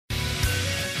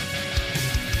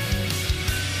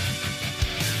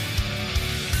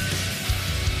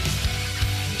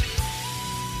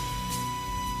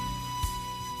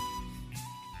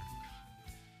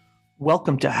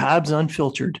Welcome to Habs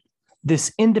Unfiltered.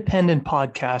 This independent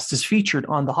podcast is featured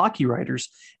on the Hockey Writers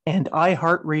and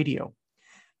iHeartRadio,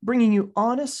 bringing you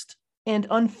honest and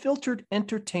unfiltered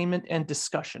entertainment and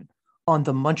discussion on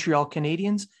the Montreal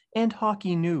Canadiens and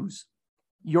hockey news.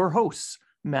 Your hosts,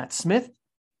 Matt Smith,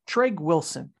 Treg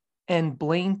Wilson, and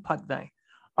Blaine Putney,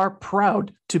 are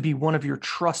proud to be one of your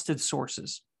trusted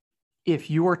sources.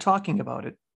 If you are talking about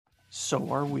it,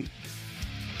 so are we.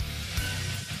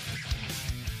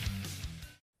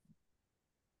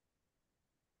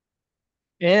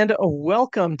 And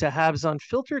welcome to Habs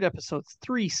Unfiltered, episode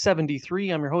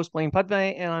 373. I'm your host, Blaine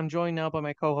Putney, and I'm joined now by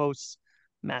my co-hosts,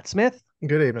 Matt Smith.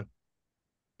 Good evening.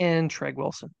 And Treg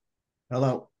Wilson.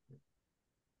 Hello.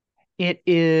 It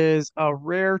is a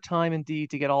rare time indeed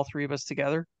to get all three of us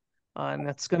together, and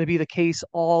that's going to be the case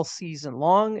all season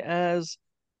long, as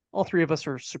all three of us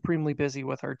are supremely busy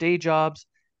with our day jobs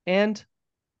and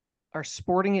our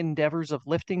sporting endeavors of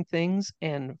lifting things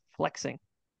and flexing.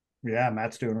 Yeah,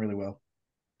 Matt's doing really well.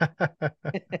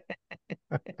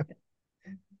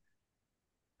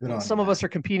 Some of us are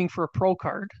competing for a pro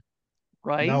card,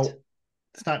 right? No,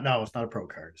 it's not a pro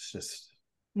card. It's just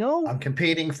I'm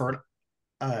competing for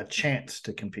a chance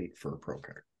to compete for a pro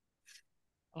card.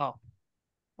 Oh,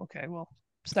 okay. Well,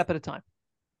 step at a time.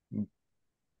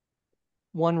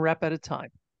 One rep at a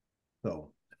time.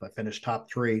 So if I finish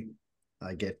top 3,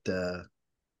 I get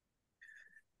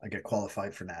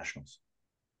qualified for nationals.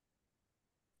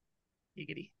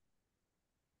 Giggity.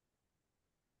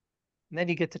 And then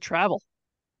you get to travel.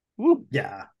 Woo.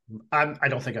 Yeah. I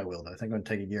don't think I will, though. I think I'm going to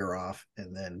take a year off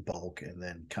and then bulk and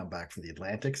then come back for the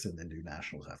Atlantics and then do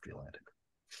nationals after the Atlantic.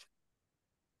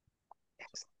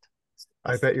 Excellent.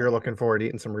 I bet you're looking forward to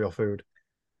eating some real food.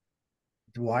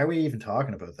 Why are we even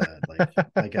talking about that? Like,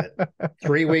 I got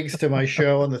 3 weeks to my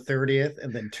show on the 30th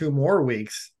and then 2 more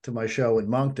weeks to my show in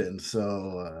Moncton.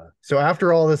 So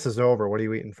after all this is over, what are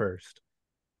you eating first?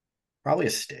 Probably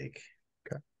a steak.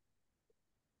 Okay.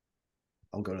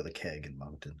 I'll go to the Keg in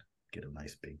Moncton, get a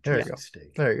nice big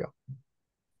steak. There you go.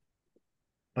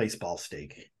 Baseball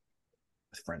steak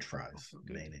with French fries,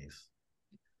 mayonnaise.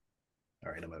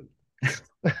 All right, I'm out.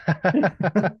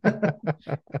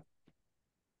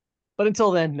 But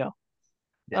until then, no.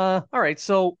 Yeah. All right.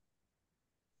 So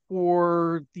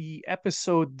for the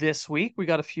episode this week, we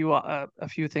got a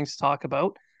few things to talk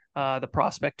about. The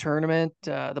prospect tournament,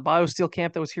 the BioSteel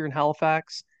camp that was here in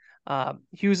Halifax,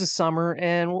 Hughes' summer,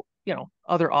 and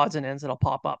other odds and ends that'll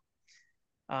pop up.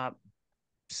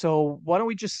 So why don't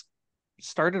we just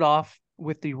start it off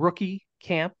with the rookie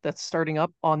camp that's starting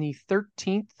up on the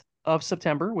 13th of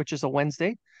September, which is a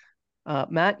Wednesday.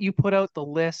 Matt, you put out the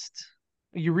list.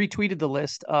 You retweeted the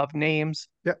list of names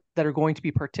that are going to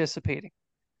be participating.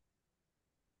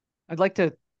 I'd like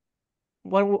to.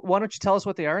 Why don't you tell us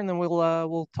what they are, and then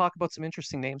we'll talk about some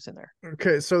interesting names in there.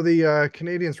 Okay, so the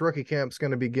Canadiens rookie camp is going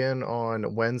to begin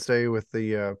on Wednesday with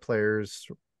the players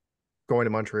going to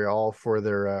Montreal for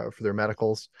their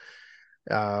medicals.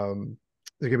 There's going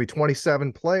to be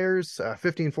 27 players,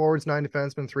 15 forwards, 9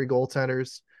 defensemen, 3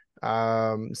 goaltenders.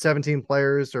 17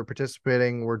 players are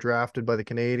participating, were drafted by the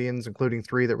Canadiens, including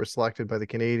 3 that were selected by the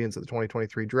Canadiens at the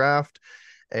 2023 draft.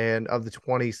 And of the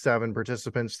 27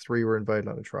 participants, 3 were invited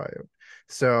on a tryout.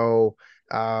 So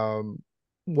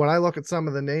when I look at some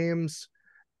of the names,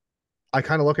 I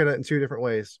kind of look at it in 2 different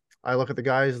ways. I look at the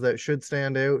guys that should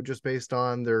stand out just based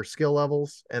on their skill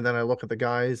levels. And then I look at the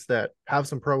guys that have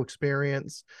some pro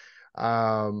experience,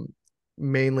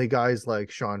 mainly guys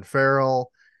like Sean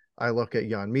Farrell. I look at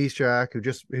Jan Mysak,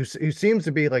 who seems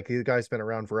to be like the guy's been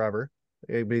around forever.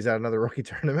 But he's at another rookie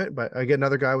tournament. But I get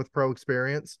another guy with pro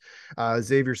experience,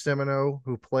 Xavier Simoneau,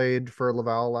 who played for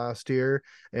Laval last year,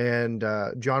 and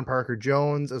John Parker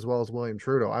Jones, as well as William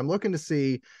Trudeau. I'm looking to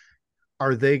see,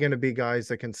 are they going to be guys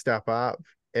that can step up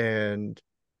and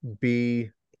be,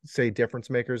 say,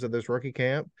 difference makers at this rookie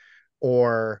camp,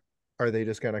 or are they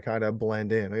just going to kind of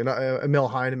blend in? Emil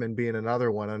Heineman being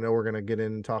another one. I know we're going to get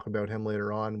in and talk about him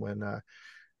later on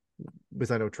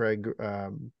because I know Treg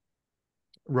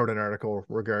wrote an article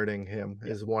regarding him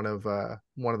as one of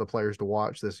the players to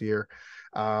watch this year.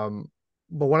 But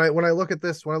when I look at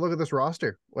this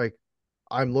roster, like,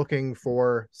 I'm looking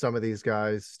for some of these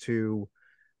guys to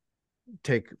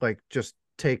take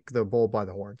the bull by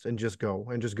the horns and just go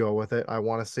with it. I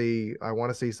want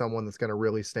to see someone that's going to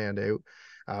really stand out.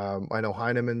 I know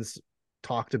Heineman's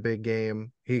talked a big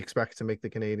game. He expects to make the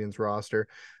Canadiens roster.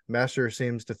 Messer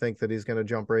seems to think that he's going to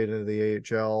jump right into the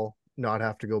AHL, not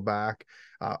have to go back.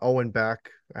 Owen Beck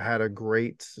had a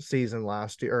great season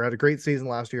last year, and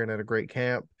had a great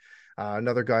camp.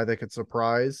 Another guy that could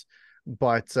surprise,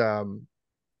 but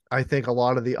I think a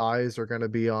lot of the eyes are going to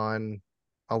be on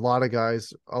a lot of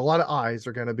guys. A lot of eyes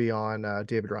are going to be on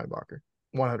David Reinbacher,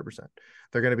 100%.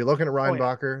 They're going to be looking at Oh yeah.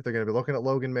 Reinbacher. They're going to be looking at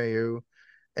Logan Mailloux,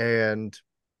 and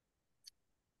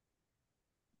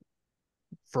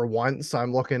for once,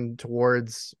 I'm looking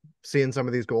towards seeing some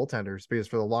of these goaltenders because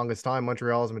for the longest time,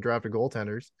 Montreal has been drafted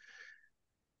goaltenders,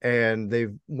 and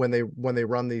they've when they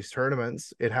run these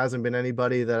tournaments, it hasn't been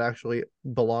anybody that actually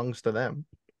belongs to them.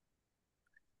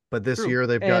 But this True. year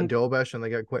they've got And Dobesh and they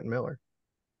got Quentin Miller.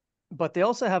 but they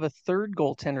also have a third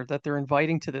goaltender that they're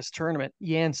inviting to this tournament,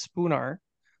 Jan Spooner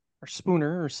or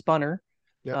Spunner,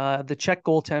 Yep. The Czech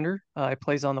goaltender. He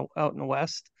plays on the out in the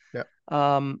West. Yep.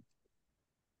 I'm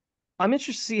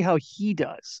interested to see how he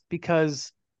does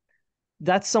because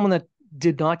that's someone that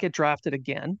did not get drafted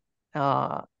again,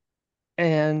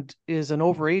 and is an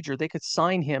overager. They could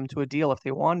sign him to a deal if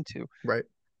they wanted to. Right.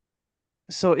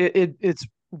 So it's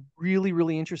really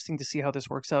really interesting to see how this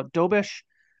works out. Dobesh,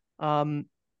 um,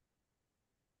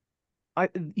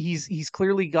 he's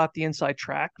clearly got the inside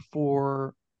track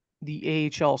for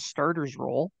the AHL starters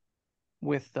role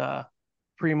with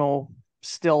Primo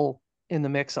still in the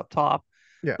mix up top.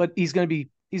 Yeah. But he's going to be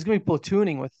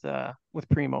platooning with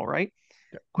Primo, right?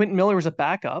 Yeah. Quentin Miller was a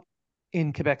backup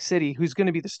in Quebec City, who's going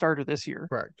to be the starter this year.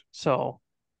 Correct. So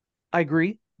I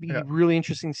agree. Be really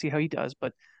interesting to see how he does.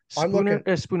 But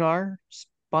Spunner,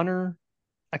 Spunner,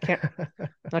 I can't.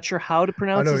 Not sure how to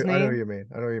pronounce his name. I know what you mean.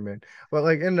 I know what you mean. But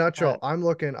like in a nutshell, I'm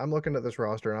looking at this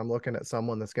roster and I'm looking at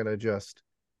someone that's going to just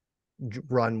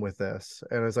run with this.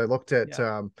 And as I looked at,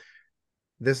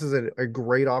 this is a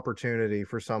great opportunity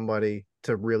for somebody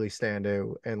to really stand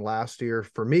out. And last year,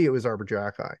 for me, it was Arber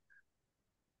Xhekaj.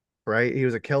 Right? He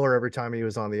was a killer every time he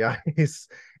was on the ice,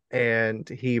 and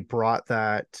he brought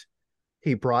that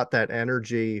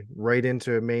energy right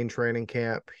into main training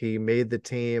camp. He made the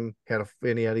team, he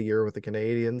had a year with the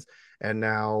Canadians, and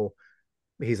now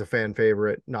he's a fan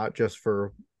favorite, not just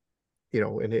for,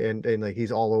 and like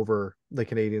he's all over the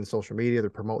Canadian social media. They're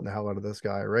promoting the hell out of this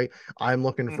guy, right? I'm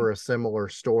looking for a similar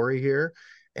story here.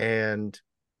 And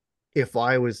if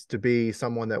I was to be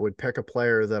someone that would pick a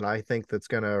player that I think that's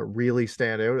going to really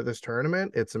stand out at this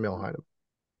tournament, it's Emil Heineman.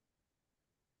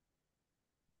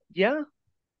 Yeah,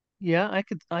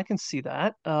 I can see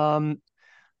that. For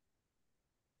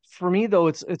me though,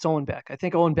 it's Owen Beck. I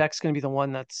think Owen Beck's going to be the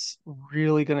one that's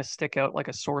really going to stick out like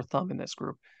a sore thumb in this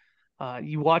group.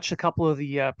 You watch a couple of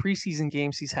the preseason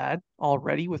games he's had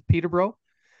already with Peterborough.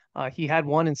 He had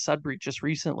one in Sudbury just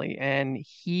recently, and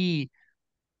he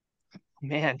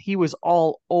was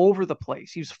all over the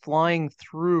place. He was flying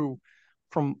through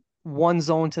from one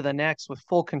zone to the next with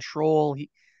full control.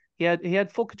 He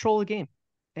had full control of the game,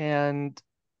 and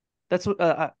that's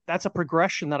a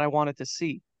progression that I wanted to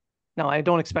see. Now I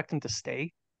don't expect him to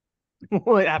stay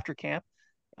after camp.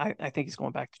 I think he's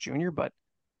going back to junior, but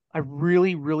I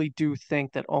really, really do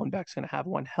think that Owen Beck's going to have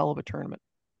one hell of a tournament.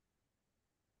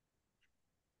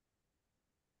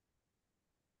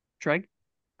 Treg?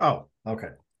 Oh, okay.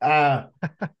 The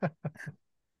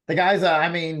guys, I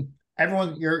mean,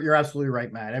 everyone, you're absolutely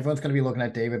right, Matt. Everyone's going to be looking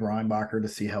at David Reinbacher to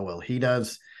see how well he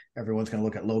does. Everyone's going to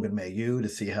look at Logan Mailloux to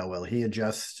see how well he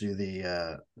adjusts to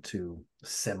the to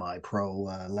semi-pro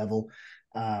level.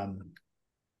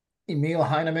 Emil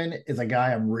Heineman is a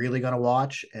guy I'm really going to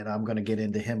watch, and I'm going to get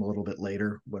into him a little bit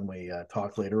later when we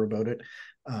talk later about it.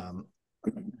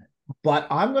 But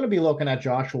I'm going to be looking at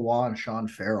Joshua Waugh and Sean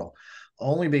Farrell,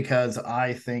 only because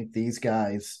I think these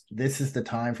guys, this is the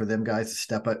time for them guys to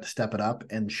step it up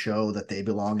and show that they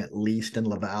belong at least in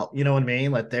Laval. You know what I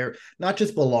mean? Like they're not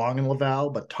just belong in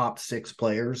Laval, but top 6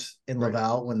 players in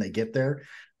Laval when they get there.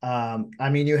 I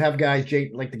mean, you have guys,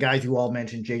 like the guys you all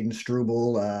mentioned, Jaden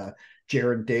Struble,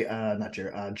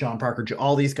 John Parker,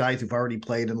 all these guys who've already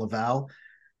played in Laval.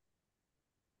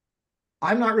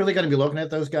 I'm not really going to be looking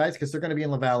at those guys because they're going to be in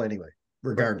Laval anyway,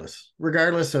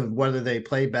 regardless of whether they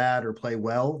play bad or play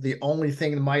well. The only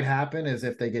thing that might happen is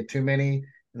if they get too many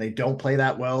and they don't play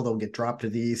that well, they'll get dropped to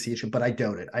the EC. But I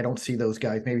doubt it. I don't see those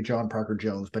guys. Maybe John Parker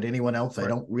Jones, but anyone else, I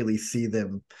don't really see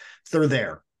them. They're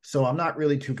there. So I'm not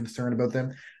really too concerned about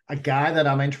them. A guy that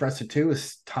I'm interested to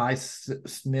is Ty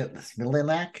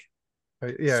Smilaniak.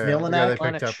 Yeah, they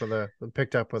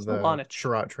picked up with the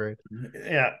Sherratt trade.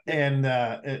 Yeah,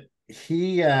 and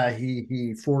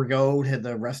he foregoed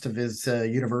the rest of his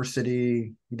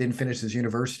university. He didn't finish his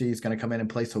university. He's going to come in and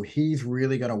play, so he's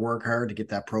really going to work hard to get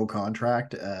that pro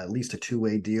contract, at least a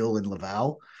 2-way deal in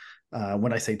Laval.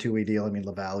 When I say 2-way deal, I mean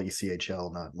Laval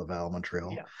ECHL, not Laval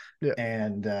Montreal. Yeah.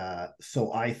 And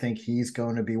so I think he's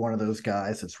going to be one of those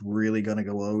guys that's really going to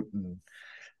go out and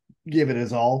give it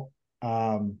his all.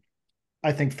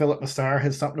 I think Philip Massar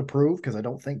has something to prove because I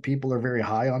don't think people are very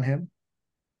high on him.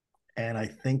 And I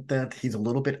think that he's a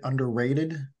little bit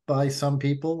underrated by some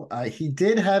people. He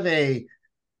did have a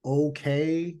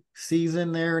okay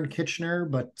season there in Kitchener,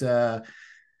 but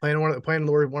Playing one of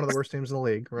the worst teams in the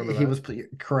league. Remember he that? was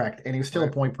correct, and he was still Right.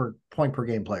 a point per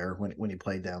game player when he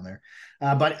played down there.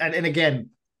 But and again,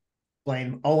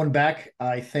 Blaine Owen Beck,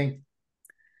 I think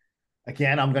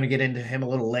again, I'm going to get into him a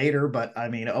little later, but I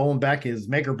mean, Owen Beck is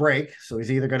make or break. So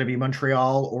he's either going to be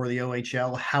Montreal or the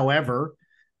OHL. However,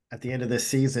 at the end of this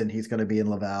season, he's going to be in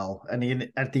Laval. And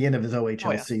at the end of his Oh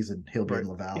OHL yeah, season, he'll be Right. in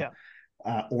Laval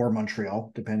yeah. or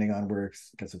Montreal, depending on where,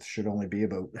 because it should only be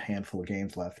about a handful of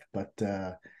games left. But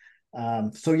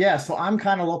so yeah, so I'm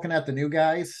kind of looking at the new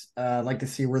guys. Like to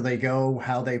see where they go,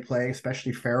 how they play,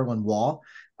 especially Farrell and Wall.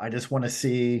 I just want to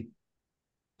see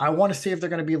I want to see if they're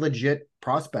going to be legit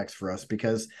prospects for us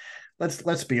because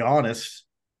let's be honest,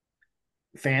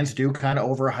 fans do kind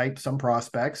of overhype some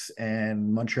prospects,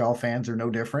 and Montreal fans are no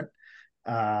different.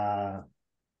 Uh,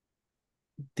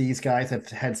 these guys have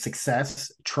had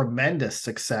success, tremendous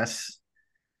success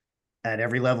at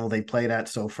every level they played at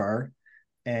so far,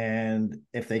 and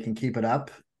if they can keep it up,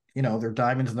 they're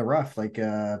diamonds in the rough. Like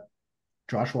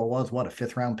Joshua was what a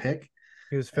fifth round pick,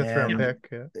 He was fifth round and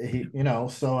pick. Yeah.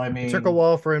 so I It took a mean,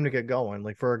 while for him to get going.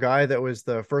 Like for a guy that was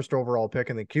the first overall pick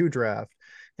in the Q draft,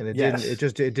 and yes, it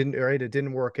didn't right. It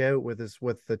didn't work out with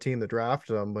the team that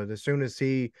drafted him. But as soon as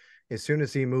he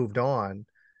moved on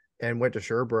and went to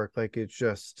Sherbrooke, like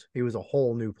he was a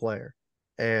whole new player.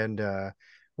 And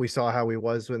we saw how he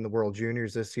was in the World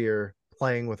Juniors this year,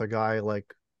 playing with a guy like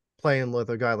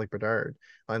Bedard.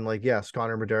 And like, yes,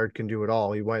 Connor Bedard can do it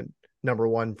all. He went number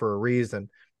one for a reason.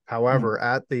 hmm.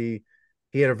 However, he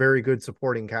had a very good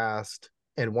supporting cast,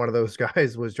 and one of those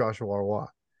guys was Joshua Roy.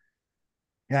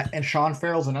 Yeah, and Sean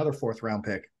Farrell's another fourth round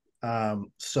pick.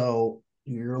 So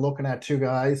you're looking at two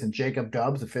guys, and Jacob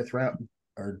Dubbs, a fifth round,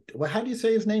 or well, how do you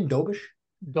say his name? Dobish,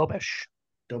 Dobish,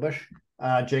 Dobish.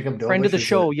 Jacob friend of Dobish the is a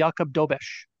show, Jakob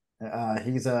Dobish.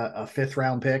 he's a fifth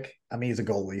round pick. I mean, he's a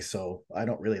goalie, so I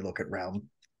don't really look at round,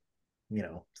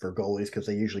 for goalies because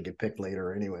they usually get picked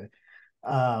later anyway.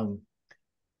 Um,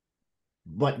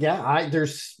 but yeah,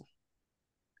 there's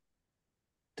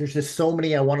just so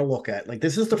many I want to look at. Like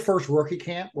this is the first rookie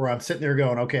camp where I'm sitting there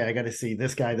going, okay, I got to see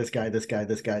this guy, this guy, this guy,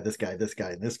 this guy, this guy, this guy,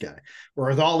 and this guy.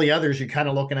 Whereas all the others, you're kind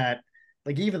of looking at,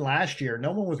 like even last year,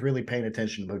 no one was really paying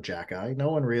attention about Jack Eye.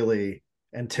 No one really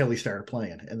until he started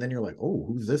playing, and then you're like, oh,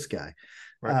 who's this guy?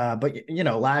 Right. But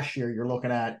last year you're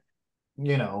looking at,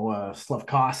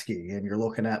 Slavkovsky, and you're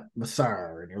looking at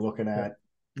Massar, and you're looking Yeah. at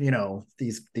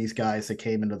these guys that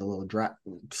came into the little draft.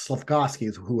 Slavkovsky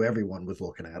is who everyone was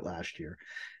looking at last year,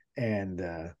 and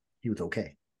he was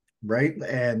okay, right?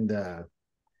 And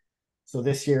so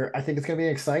this year, I think it's going to be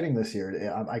exciting this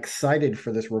year. I'm excited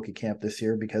for this rookie camp this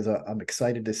year because I'm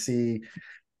excited to see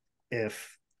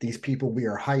if these people we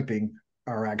are hyping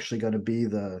are actually going to be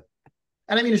the.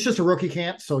 And I mean, it's just a rookie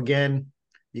camp, so again,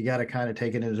 you got to kind of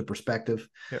take it into perspective.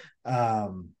 Yeah.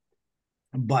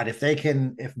 But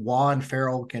if Waugh and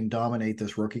Farrell can dominate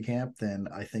this rookie camp, then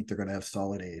I think they're going to have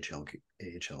solid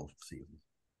AHL season.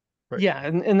 Right. Yeah,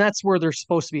 and that's where they're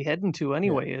supposed to be heading to Yeah.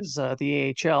 anyway, is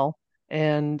the AHL.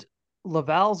 And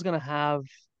Laval's going to have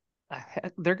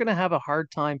they're going to have a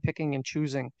hard time picking and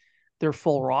choosing their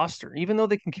full roster, even though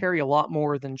they can carry a lot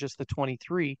more than just the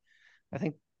 23. I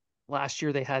think last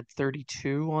year they had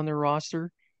 32 on their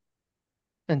roster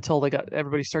until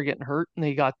everybody started getting hurt, and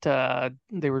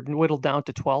they were whittled down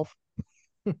to 12.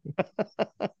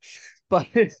 But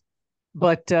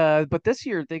but this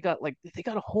year they got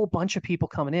a whole bunch of people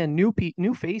coming in,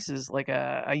 new faces like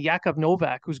a Yakov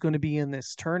Novak who's going to be in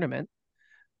this tournament.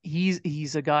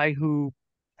 He's a guy who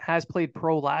has played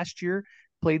pro last year,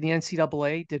 played the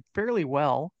NCAA, did fairly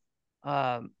well,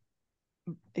 um,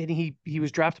 and he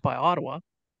was drafted by Ottawa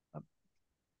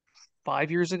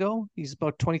 5 years ago. He's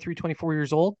about 23, 24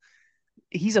 years old.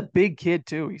 He's a big kid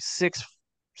too. He's 6'3",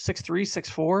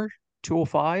 6'4",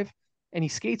 205, and he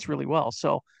skates really well.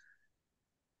 So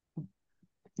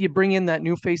you bring in that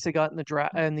new face they got in the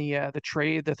draft and the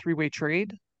trade, the three-way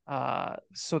trade.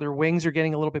 So their wings are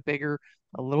getting a little bit bigger,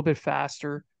 a little bit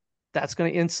faster. That's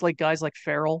going to insulate guys like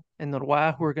Farrell and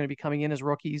Noir who are going to be coming in as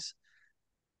rookies.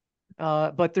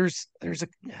 But there's a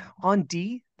on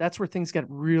D, that's where things get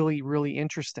really, really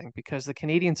interesting because the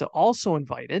Canadians have also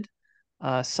invited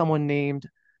someone named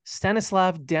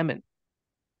Stanislav Demin.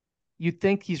 You'd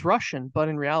think he's Russian, but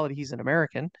in reality, he's an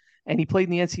American, and he played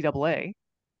in the NCAA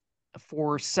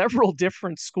for several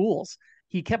different schools.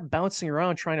 He kept bouncing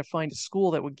around trying to find a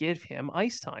school that would give him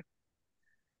ice time.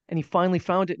 And he finally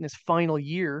found it in his final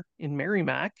year in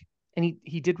Merrimack. and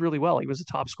he did really well. He was a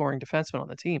top scoring defenseman on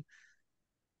the team.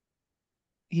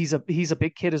 He's a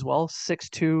big kid as well,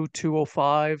 6'2",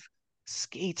 205,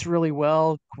 skates really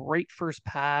well, great first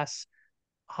pass,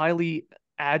 highly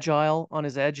agile on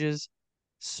his edges.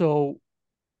 So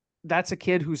that's a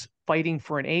kid who's fighting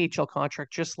for an AHL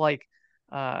contract, just like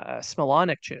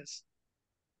Smilanic is.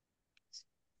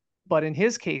 But in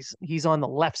his case, he's on the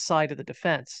left side of the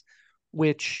defense,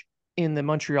 which in the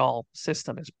Montreal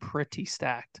system is pretty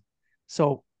stacked.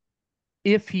 So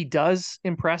if he does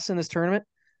impress in this tournament,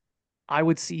 I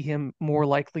would see him more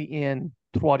likely in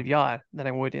Trois-Rivières than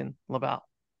I would in Laval.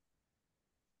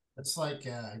 It's like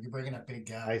you're bringing up big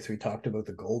guys. We talked about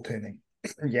the goaltending.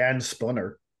 Jan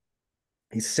Spunner.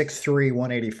 He's 6'3",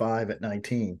 185 at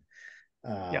 19.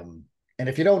 Yep. And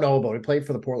if you don't know about it, he played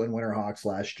for the Portland Winterhawks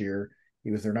last year.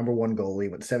 He was their number one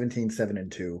goalie, went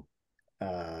 17-7-2,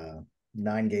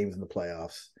 9 games in the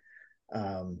playoffs.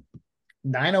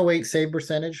 908 save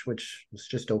percentage, which was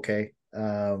just okay.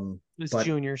 It's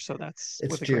junior, so that's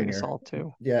it's with a junior. grain of salt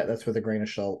too. Yeah, that's with a grain of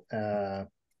salt.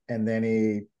 And then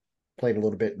he played a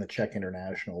little bit in the Czech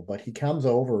International, but he comes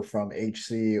over from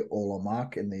HC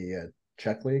Olomouc in the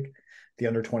Czech League, the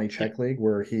under-20 Czech League,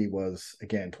 where he was,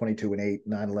 again, 22-8,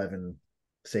 911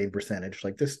 save percentage.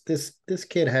 Like this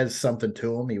kid has something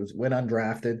to him. He went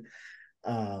undrafted.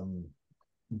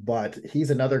 But he's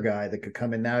another guy that could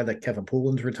come in now that Kevin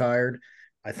Poulin's retired.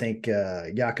 I think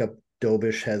Jakub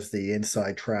Dobiš has the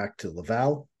inside track to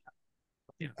Laval.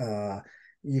 Yeah.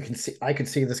 I could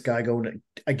see this guy going to,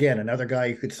 again, another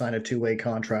guy who could sign a 2-way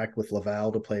contract with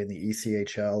Laval to play in the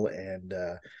ECHL and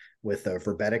with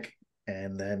Verbetic,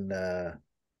 and then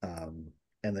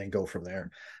go from there.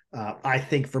 I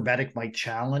think Verbetic might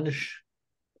challenge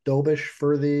Dobiš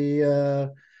for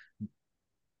the.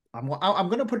 I'm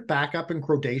going to put backup in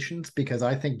quotations because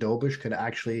I think Dobiš could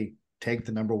actually take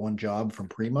the number one job from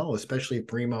Primo, especially if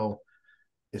Primo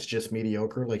is just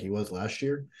mediocre like he was last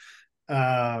year.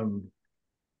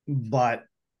 But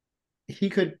he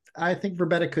could, I think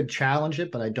Verbetic could challenge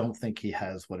it, but I don't think he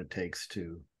has what it takes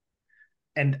to.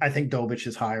 And I think Dobiš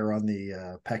is higher on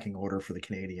the pecking order for the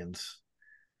Canadians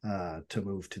to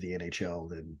move to the NHL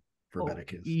than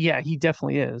Verbetic is. Yeah, he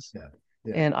definitely is. Yeah.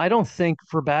 And I don't think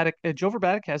Joe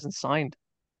Verbetic hasn't signed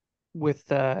with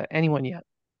anyone yet.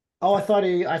 Oh, I thought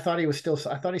he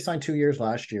signed 2 years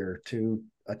last year to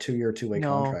a 2-year, 2-way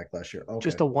contract last year. Okay.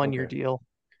 Just a 1-year deal.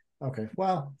 Okay.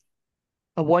 Well,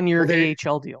 a 1-year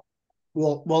AHL deal.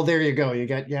 Well, there you go. You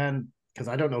got Jan, because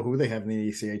I don't know who they have in the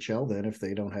ECHL then if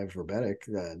they don't have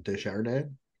Verbetic, Desjardins.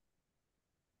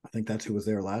 I think that's who was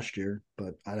there last year,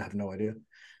 but I have no idea.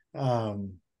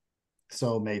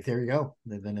 So, mate, there you go.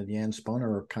 Then Jan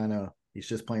Spunner he's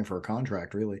just playing for a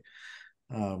contract, really.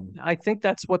 I think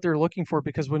that's what they're looking for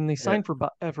because when they signed for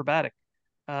Verbetic,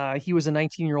 he was a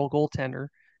 19-year-old goaltender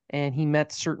and he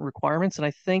met certain requirements.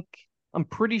 And I'm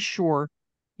pretty sure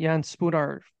Jan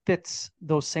Spunner fits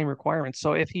those same requirements.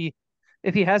 So if he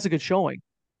has a good showing,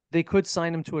 they could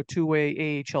sign him to a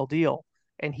 2-way AHL deal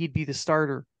and he'd be the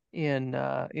starter in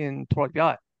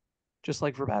Trois-Rivières, just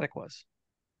like Verbetic was.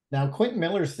 Now, Quentin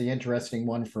Miller's the interesting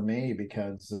one for me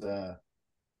because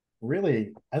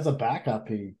really, as a backup,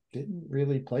 he didn't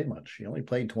really play much. He only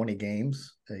played 20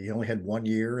 games. He only had 1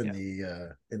 year in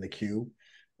the queue.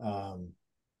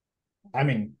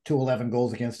 211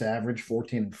 goals against average,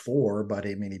 14-4. But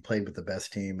I mean, he played with the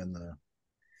best team in the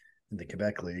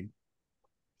Quebec League.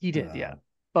 He did, yeah.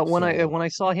 But when I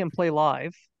saw him play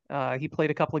live, he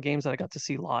played a couple of games that I got to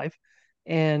see live,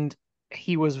 and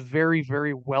he was very,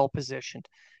 very well positioned.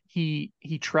 He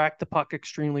tracked the puck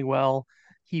extremely well.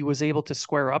 He was able to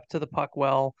square up to the puck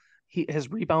well.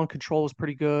 His rebound control was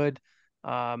pretty good.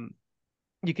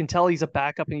 You can tell he's a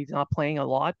backup and he's not playing a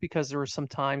lot because there were some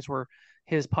times where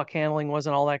his puck handling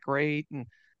wasn't all that great and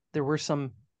there were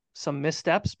some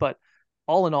missteps. But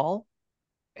all in all,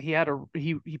 he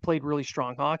played really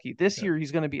strong hockey. This year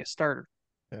he's going to be a starter.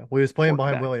 Yeah, well, he was playing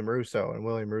behind William Russo, and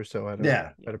William Russo had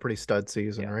a pretty stud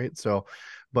season, right? So,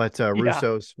 but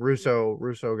Russo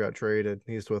got traded.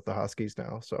 He's with the Huskies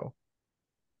now, so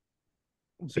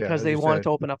because they wanted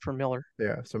to open up for Miller.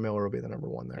 Yeah, so Miller will be the number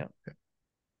one there. Yeah.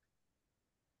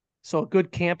 So a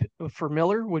good camp for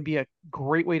Miller would be a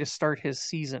great way to start his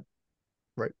season.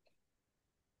 Right.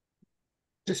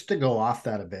 Just to go off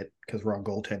that a bit, because we're on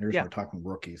goaltenders, we're talking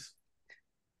rookies.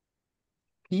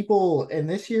 People in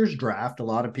this year's draft, a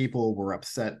lot of people were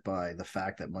upset by the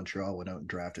fact that Montreal went out and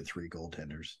drafted 3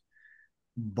 goaltenders.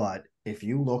 But if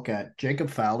you look at Jacob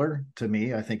Fowler, to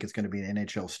me, I think it's going to be an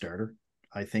NHL starter.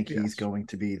 I think he's going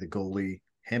to be the goalie.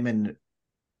 Him and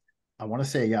I want to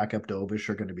say Jakub Dobiš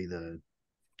are going to be the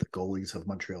goalies of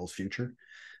Montreal's future.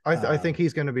 I think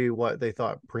he's going to be what they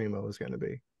thought Primo was going to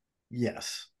be.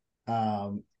 Yes.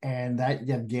 And that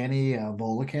Yevgeny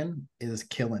Volikin is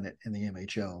killing it in the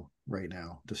MHL right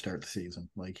now to start the season.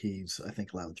 Like he's, I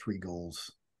think, allowed 3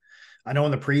 goals. I know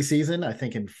in the preseason, I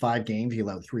think in 5 games he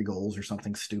allowed 3 goals or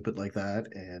something stupid like that.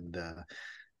 And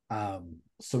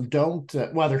so don't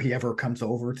whether he ever comes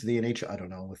over to the NHL, I don't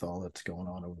know with all that's going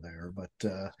on over there, but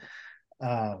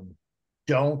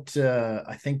don't.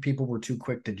 I think people were too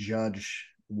quick to judge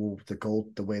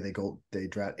the way they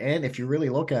draft. And if you really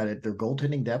look at it, their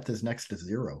goaltending depth is next to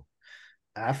 0.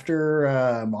 After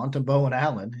Montembeault and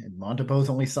Allen, and Montembeault's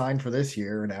only signed for this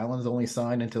year, and Allen's only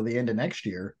signed until the end of next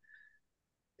year.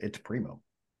 It's Primo.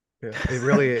 Yeah, it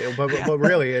really, but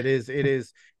really, it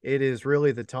is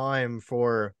really the time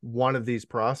for one of these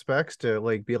prospects to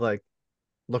like be like,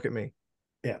 look at me.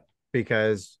 Yeah,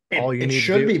 because all you it need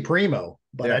should to be Primo,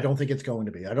 but Yeah. I don't think it's going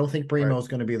to be. I don't think Primo is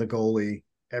Right. going to be the goalie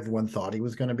everyone thought he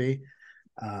was going to be.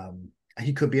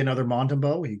 He could be another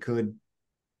Montembeault. He could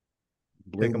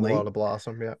take bloom them a while late. to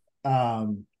blossom. Yeah.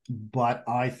 But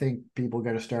I think people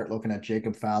got to start looking at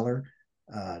Jacob Fowler,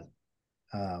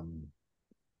 Dobish.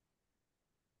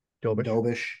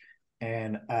 Dobish,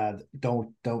 and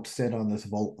don't sit on this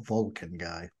Vulcan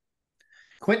guy.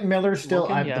 Quentin Miller still.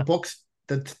 Vulcan, yeah.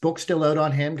 The book's still out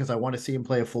on him because I want to see him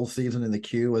play a full season in the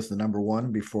queue as the number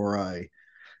 1 before I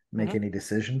make any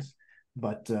decisions.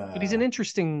 But he's an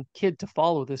interesting kid to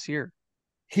follow this year.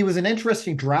 He was an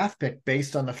interesting draft pick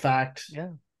based on the fact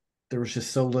there was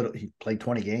just so little. He played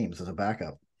 20 games as a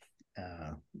backup,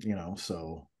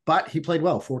 so, but he played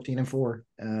well, 14-4,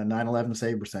 911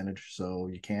 save percentage. So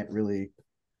you can't really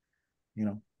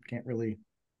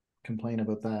complain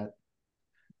about that.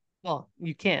 Well,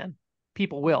 you can.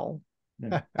 People will.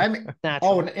 Yeah. I mean,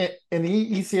 naturally. In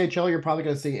the ECHL, you're probably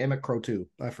going to see Emmett Croteau.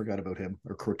 I forgot about him,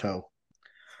 or Croteau.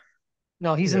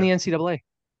 No, he's in the NCAA.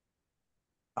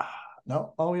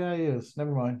 No. Oh, yeah, he is.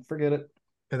 Never mind. Forget it.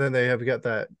 And then they have got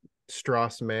that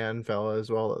Strassman fella as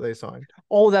well that they signed.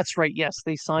 Oh, that's right. Yes,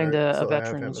 they signed so a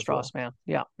veteran in Strassman. Well.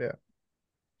 Yeah. Yeah.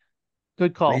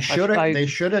 Good call. They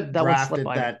should have drafted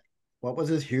that. What was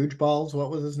his huge balls? What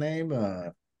was his name?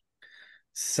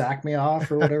 Sack me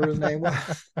off or whatever his name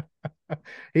was.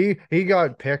 He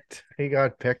got picked. He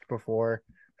got picked before.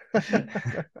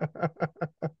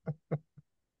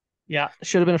 Yeah,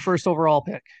 should have been a first overall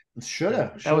pick. Should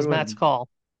have. That was Matt's call.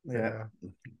 Yeah.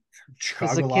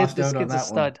 Chicago lost out on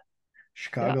that one.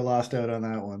 Chicago lost out on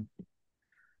that one.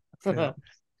 Yeah.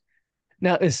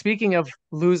 Now, speaking of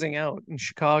losing out in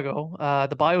Chicago,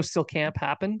 the BioSteel camp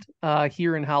happened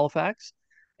here in Halifax,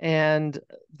 and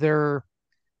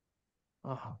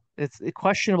it's a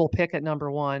questionable pick at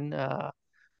number 1,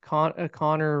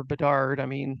 Connor Bedard. I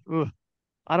mean,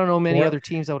 I don't know many other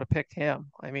teams that would have picked him.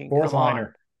 I mean, fourth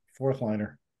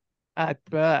liner at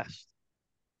best.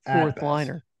 Fourth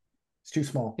liner. It's too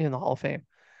small in the Hall of Fame.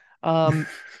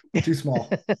 Too small.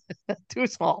 Too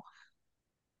small.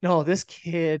 No, this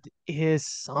kid is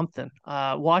something.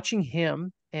 Watching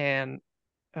him and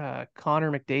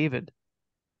Connor McDavid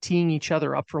teeing each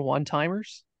other up for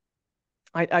one-timers.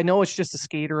 I know it's just a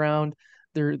skate around.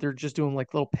 They're just doing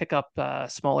like little pickup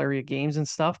small area games and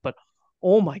stuff, but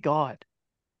oh my God.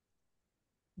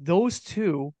 Those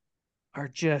two are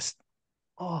just,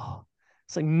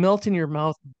 it's like melt in your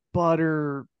mouth,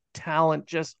 butter, talent,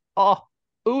 just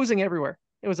oozing everywhere.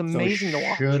 It was amazing to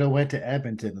watch. Should have went to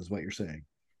Edmonton, is what you're saying.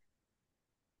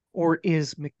 Or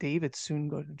is McDavid soon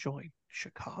going to join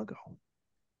Chicago?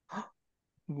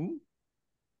 Ooh.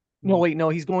 No, wait, no,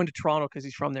 he's going to Toronto because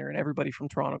he's from there, and everybody from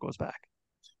Toronto goes back.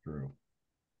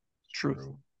 Truth.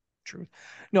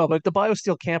 No, but the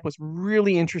BioSteel camp was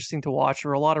really interesting to watch. There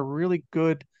were a lot of really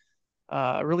good,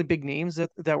 really big names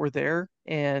that were there,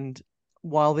 and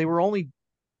while they were only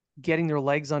getting their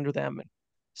legs under them and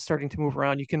starting to move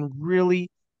around, you can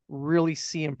really, really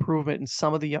see improvement in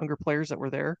some of the younger players that were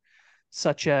there,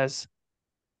 such as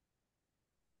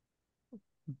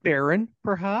Barron,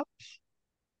 perhaps.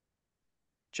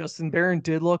 Justin Barron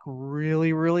did look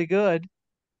really, really good.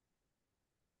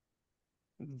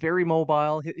 Very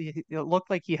mobile. It looked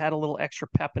like he had a little extra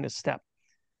pep in his step.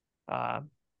 A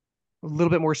little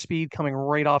bit more speed coming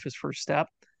right off his first step.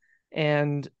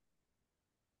 And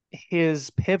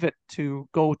his pivot to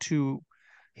go to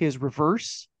his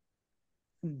reverse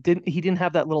didn't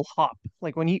have that little hop.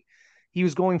 Like when he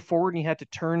was going forward and he had to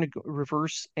turn to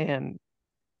reverse and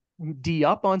D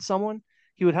up on someone,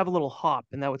 he would have a little hop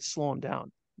and that would slow him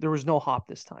down. There was no hop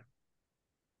this time.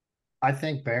 I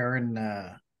think Barron,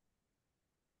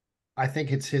 I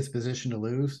think it's his position to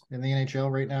lose in the NHL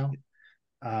right now.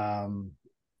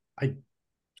 I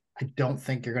don't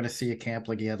think you're going to see a camp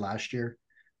like he had last year.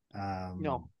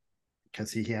 No.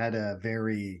 Because he had a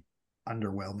very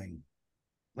underwhelming,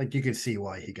 like you could see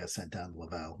why he got sent down to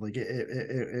Laval. Like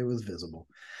it was visible.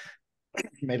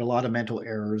 Made a lot of mental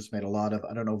errors, made a lot of,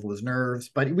 I don't know if it was nerves,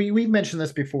 but we mentioned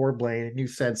this before, Blaine, and you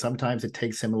said sometimes it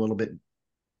takes him a little bit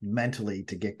mentally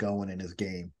to get going in his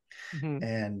game. Mm-hmm.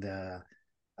 And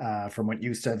from what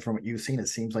you said, from what you've seen, it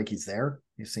seems like he's there.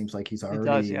 It seems like he's already, It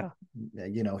does, yeah.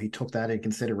 He took that in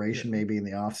consideration maybe in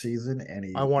the off season, and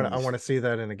I want to see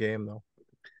that in a game though.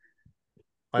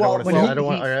 I Well, don't want to when see. he- I don't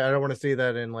want. he- I don't want to see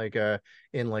that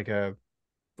in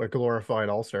a glorified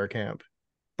All-Star camp.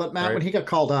 But Matt, right? when he got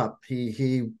called up,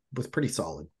 he was pretty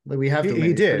solid. Like we have to admit, He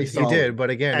he's pretty did. He solid did. But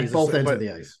again, at he's both ends but, of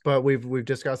the ice. But we've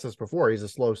discussed this before. He's a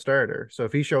slow starter. So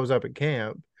if he shows up at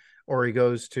camp or he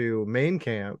goes to main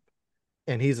camp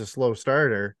and he's a slow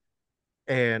starter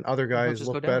and other guys just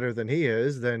go look down. better than he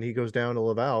is, then he goes down to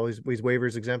Laval. He's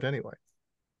waivers exempt anyway.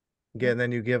 Again,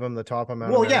 then you give him the top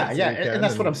amount. Well, of yeah, minutes yeah, that he and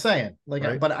that's can, what I'm saying. Like,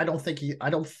 right? but I don't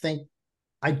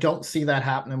see that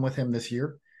happening with him this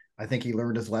year. I think he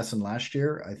learned his lesson last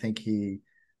year. I think he,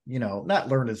 not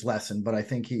learned his lesson, but I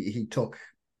think he took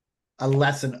a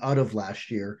lesson out of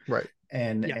last year, Right.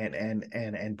 and Yeah.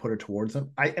 and put it towards them.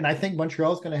 I think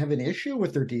Montreal's going to have an issue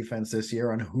with their defense this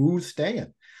year on who's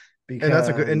staying. Because And that's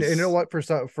a good. And you know what? For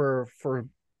some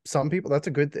people, it's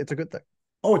a good thing.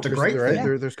 Oh, it's a great right?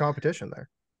 thing. There's competition there.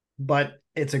 But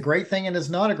it's a great thing and it's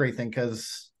not a great thing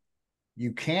because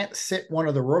you can't sit one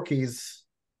of the rookies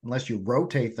unless you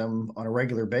rotate them on a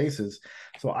regular basis.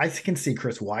 So I can see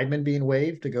Chris Weidman being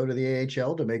waived to go to the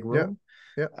AHL to make room.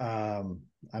 Yeah.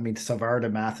 I mean, Savard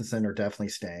and Matheson are definitely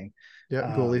staying.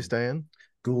 Yeah, Goolie's staying.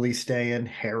 Goolie's staying.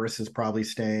 Harris is probably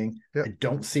staying. Yep. I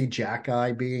don't see Jack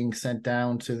Eye being sent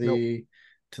down to the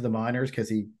minors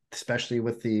because especially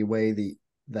with the way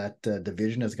that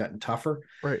division has gotten tougher.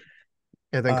 Right.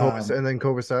 And then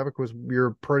Kovacevic was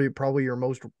probably your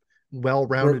most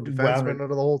well-rounded defenseman out of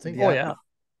the whole team. Yeah. Oh yeah.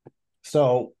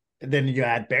 So then you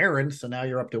add Barron, so now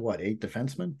you're up to what, 8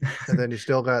 defensemen? And then you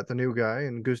still got the new guy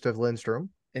and Gustav Lindstrom.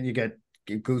 And you get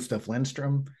Gustav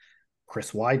Lindstrom,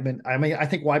 Chris Weidman. I mean, I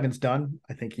think Weidman's done.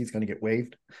 I think he's going to get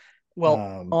waived.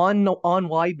 Well, on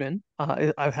Weidman,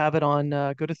 I have it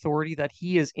on good authority that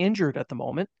he is injured at the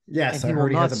moment. Yes, and he will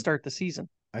not start the season.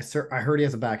 I heard he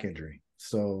has a back injury.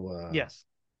 So yes,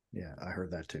 yeah, I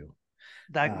heard that too.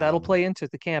 That'll play into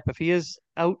the camp if he is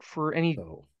out for any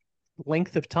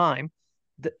length of time.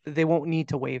 They won't need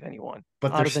to waive anyone.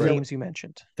 But out of the names you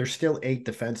mentioned, there's still 8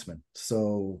 defensemen.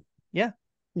 So yeah.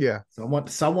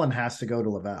 Someone has to go to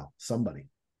Laval. Somebody.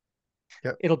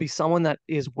 Yep. It'll be someone that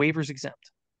is waivers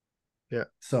exempt. Yeah.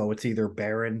 So it's either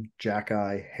Barron, Jack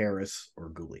Eye, Harris, or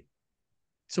Goulet.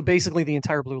 So basically the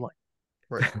entire blue line.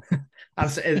 Right.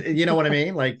 You know what I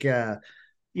mean? Like, yeah.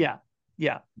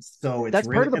 So it's that's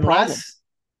part of the problem.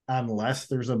 Unless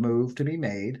there's a move to be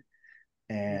made.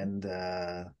 And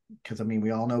because, I mean,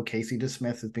 we all know Casey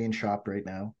DeSmith is being shopped right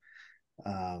now.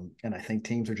 And I think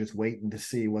teams are just waiting to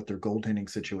see what their goaltending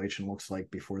situation looks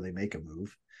like before they make a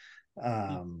move.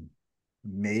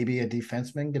 Maybe a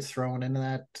defenseman gets thrown into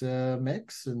that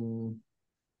mix, and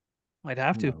might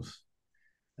have to.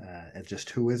 And just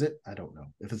who is it? I don't know.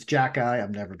 If it's Jack Eye,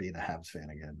 I'm never being a Habs fan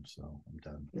again. So I'm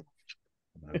done.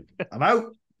 I'm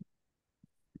out.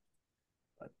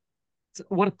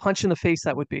 What a punch in the face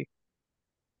that would be.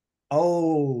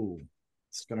 Oh,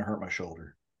 it's gonna hurt my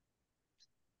shoulder.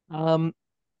 No,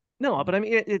 but I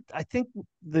mean, I think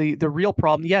the real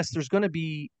problem, yes, there's going to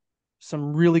be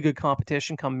some really good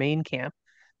competition come main camp,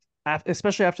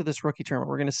 especially after this rookie tournament.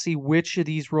 We're going to see which of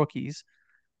these rookies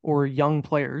or young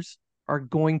players are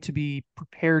going to be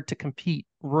prepared to compete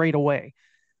right away.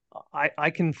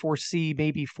 I can foresee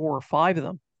maybe 4 or 5 of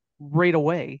them right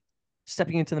away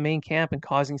stepping into the main camp and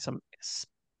causing some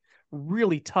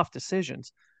really tough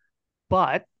decisions.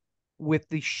 But with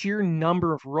the sheer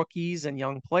number of rookies and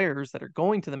young players that are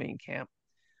going to the main camp,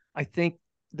 I think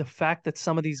the fact that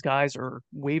some of these guys are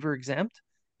waiver exempt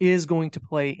is going to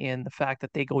play in the fact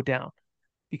that they go down,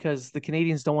 because the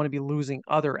Canadians don't want to be losing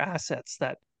other assets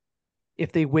that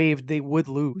if they waived, they would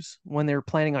lose when they're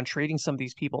planning on trading some of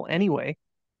these people anyway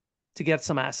to get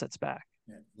some assets back.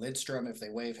 Yeah. Lidstrom, if they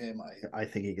waive him, I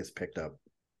think he gets picked up.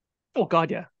 Oh God,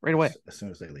 yeah, right away. As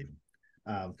soon as they leave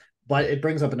him. But it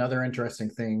brings up another interesting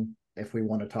thing. If we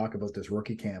want to talk about this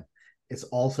rookie camp, it's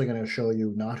also going to show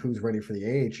you not who's ready for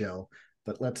the AHL,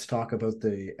 but let's talk about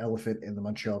the elephant in the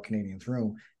Montreal Canadiens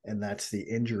room, and that's the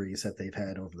injuries that they've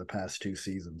had over the past 3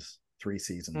 seasons,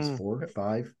 4,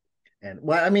 5. And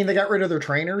well, I mean, they got rid of their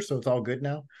trainer, so it's all good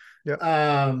now.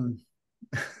 Yeah.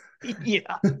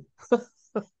 Yeah.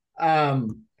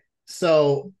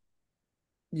 So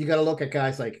you got to look at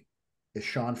guys like Is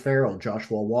Sean Farrell,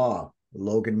 Joshua Waugh,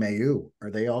 Logan Mayu,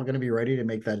 are they all going to be ready to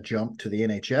make that jump to the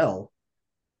NHL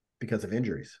because of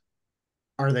injuries?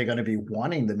 Are they going to be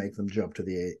wanting to make them jump to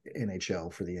the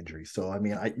NHL for the injuries? So, I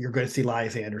mean, you're going to see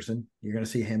Elias Anderson. You're going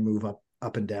to see him move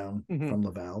up and down from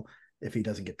Laval if he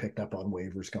doesn't get picked up on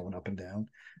waivers going up and down.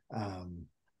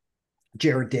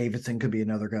 Jared Davidson could be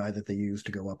another guy that they use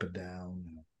to go up and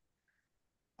down.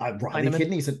 Riley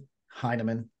Kidney's a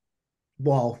Heineman.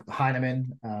 Well,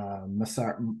 Heineman,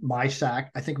 Mysak.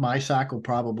 I think Mysak will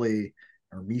probably,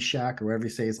 or Mishak, or whatever you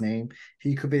say his name.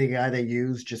 He could be the guy they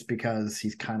use just because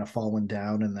he's kind of fallen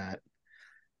down in that.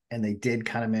 And they did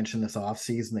kind of mention this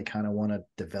offseason, they kind of want to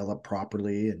develop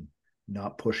properly and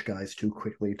not push guys too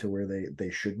quickly to where they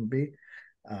shouldn't be.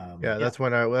 That's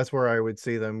where I would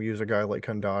see them use a guy like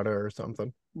Kandata or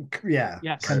something. Yeah.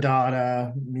 Yes.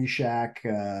 Kandata,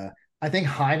 Mishak, I think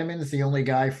Heineman is the only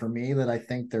guy for me that I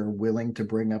think they're willing to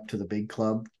bring up to the big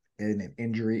club in an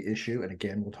injury issue. And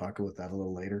again, we'll talk about that a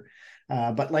little later.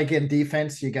 But like in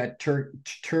defense, you got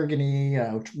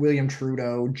Turgenev, William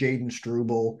Trudeau, Jaden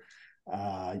Struble,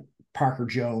 Parker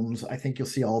Jones. I think you'll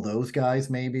see all those guys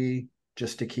maybe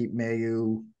just to keep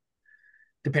Mayu,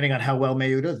 depending on how well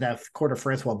Mayu does. Now, quarter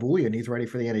Francois Bouillon, he's ready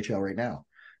for the NHL right now.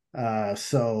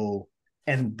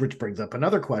 And which brings up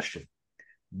another question.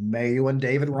 Mayu and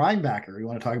David Reinbacher, you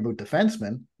want to talk about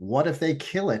defensemen? What if they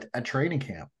kill it at training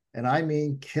camp? And I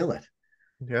mean, kill it.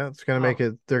 Yeah, it's going to make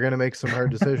it. They're going to make some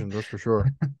hard decisions, that's for sure.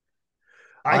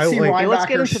 I see Reinbacher. Let's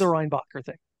get into the Reinbacher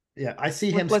thing. Yeah, I see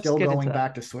him still going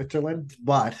back to Switzerland,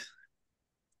 but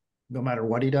no matter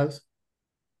what he does,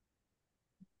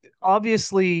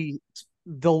 obviously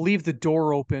they'll leave the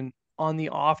door open on the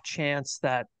off chance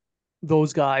that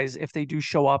those guys, if they do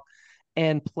show up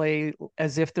and play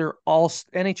as if they're all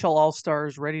NHL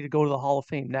All-Stars ready to go to the Hall of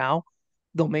Fame now,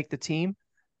 they'll make the team.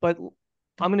 But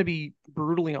I'm going to be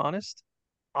brutally honest.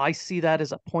 I see that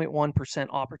as a 0.1%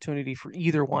 opportunity for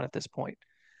either one at this point.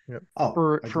 Yep.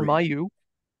 For Mayu,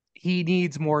 he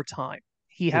needs more time.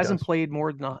 He hasn't played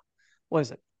more than,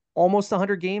 almost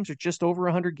 100 games or just over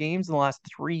 100 games in the last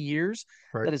 3 years.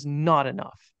 Right. That is not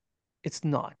enough. It's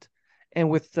not. And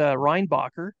with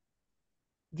Reinbacher,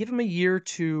 give him a year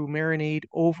to marinate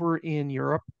over in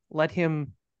Europe. Let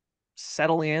him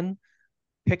settle in,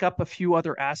 pick up a few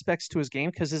other aspects to his game,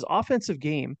 because his offensive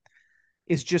game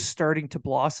is just starting to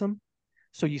blossom.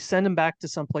 So you send him back to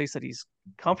some place that he's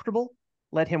comfortable,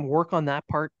 let him work on that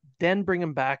part, then bring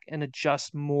him back and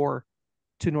adjust more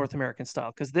to North American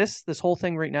style. Because this whole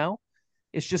thing right now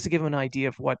is just to give him an idea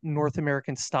of what North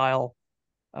American style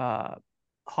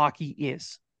hockey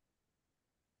is.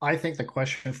 I think the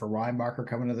question for Reinbacher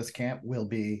coming to this camp will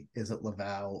be, is it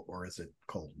Laval or is it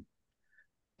Colton?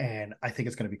 And I think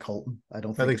it's going to be Colton. I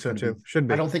think so too. Should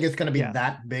be. I don't think it's going to be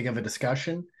that big of a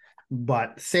discussion,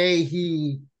 but say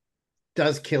he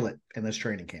does kill it in this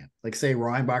training camp. Like say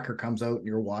Reinbacher comes out and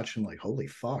you're watching like, holy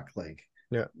fuck. Like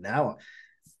now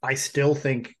I still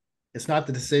think it's not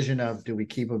the decision of, do we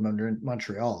keep him under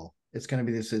Montreal? It's going to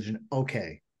be the decision.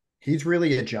 Okay. He's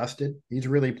really adjusted. He's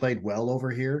really played well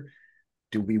over here.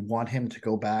 Do we want him to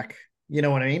go back? You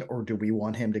know what I mean? Or do we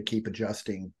want him to keep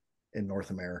adjusting in North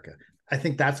America? I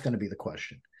think that's going to be the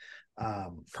question.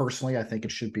 Personally, I think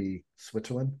it should be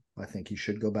Switzerland. I think he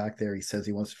should go back there. He says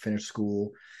he wants to finish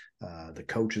school. The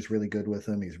coach is really good with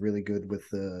him. He's really good with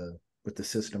the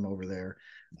system over there.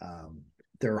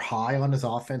 They're high on his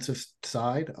offensive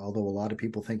side, although a lot of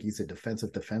people think he's a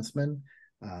defensive defenseman.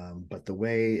 But the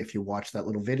way, if you watch that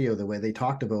little video, the way they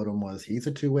talked about him was he's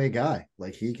a two-way guy.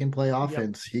 Like he can play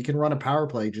offense. Yep. He can run a power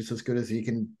play just as good as he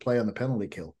can play on the penalty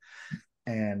kill.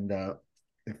 And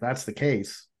if that's the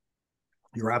case,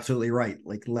 you're absolutely right.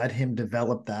 Like let him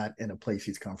develop that in a place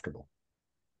he's comfortable.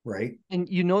 Right. And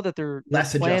you know that they're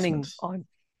planning on,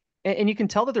 and you can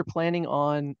tell that they're planning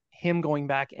on him going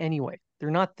back anyway. They're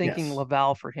not thinking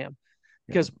Laval for him,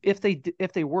 because if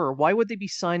they were, why would they be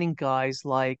signing guys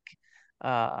like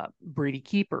Brady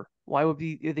Keeper? Why would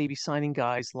they be signing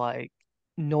guys like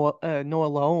Noah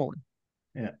Laone?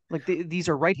 Yeah, like these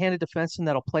are right-handed defensemen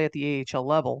that'll play at the AHL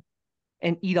level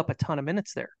and eat up a ton of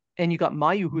minutes there. And you got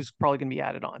Mayu, who's probably going to be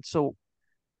added on. So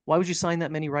why would you sign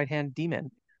that many right-handed D-men?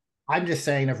 I'm just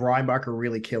saying, if Reinbacher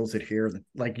really kills it here,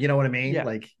 like, you know what I mean? Yeah.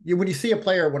 Like when you see a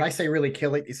player, when I say really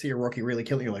kill it, you see a rookie really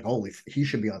kill it, you're like, holy, he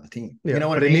should be on the team. Yeah, you know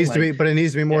what I mean? It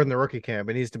needs to be more than the rookie camp.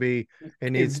 It needs to be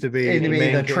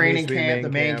the training camp, the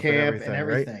main camp, and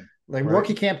everything. Right? Like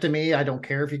rookie camp to me, I don't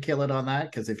care if you kill it on that,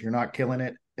 because if you're not killing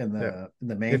it in the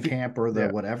main camp or the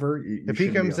whatever, if he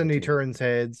comes and he turns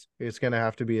heads, it's going to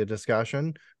have to be a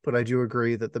discussion. But I do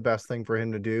agree that the best thing for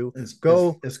him to do is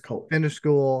go finish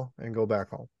school and go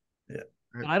back home. Yeah.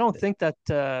 I don't think that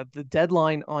the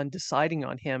deadline on deciding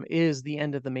on him is the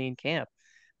end of the main camp.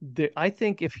 I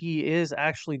think if he is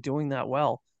actually doing that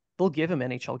well, they'll give him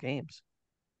NHL games.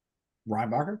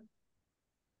 Reinbacher?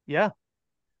 Yeah,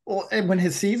 Well, and when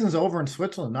his season's over in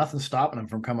Switzerland, nothing's stopping him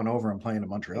from coming over and playing in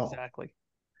Montreal. exactly.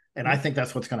 And I think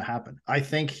that's what's going to happen. I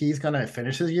think he's going to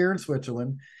finish his year in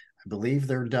Switzerland. I believe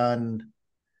they're done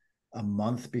a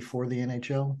month before the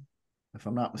NHL, if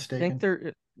I'm not I mistaken.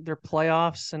 think their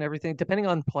playoffs and everything, depending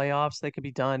on playoffs, they could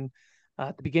be done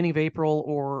at the beginning of April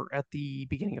or at the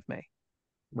beginning of May.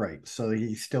 Right. So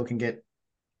he still can get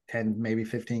 10, maybe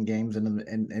 15 games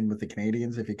in with the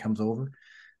Canadians if he comes over.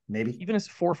 Maybe. Even as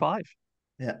 4 or 5.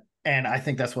 Yeah. And I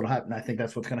think that's what'll happen. I think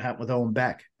that's what's going to happen with Owen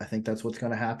Beck. I think that's what's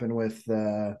going to happen with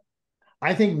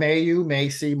I think Mayu may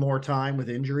see more time with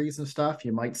injuries and stuff.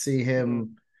 You might see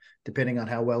him depending on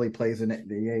how well he plays in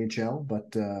the AHL,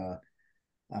 but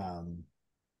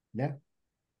yeah.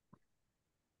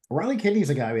 Riley Kidney's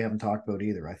a guy we haven't talked about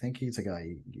either. I think he's a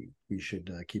guy we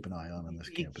should keep an eye on in this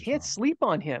camp. You can't sleep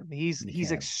on him. He's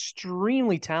can't.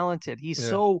 extremely talented. He's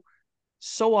so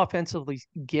offensively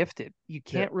gifted. You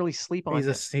can't really sleep on him.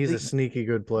 He's a sneaky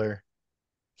good player.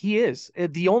 He is.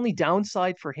 The only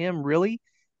downside for him really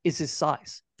is his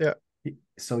size. Yeah.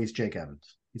 So he's Jake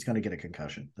Evans. He's going to get a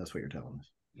concussion. That's what you're telling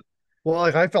us. Well,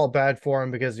 like I felt bad for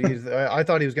him because I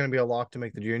thought he was going to be a lock to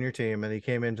make the junior team, and he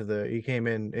came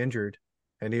in injured,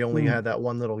 and he only had that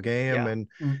one little game, and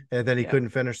then he couldn't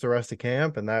finish the rest of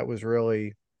camp, and that was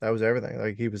everything.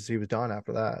 Like he was done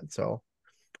after that. So,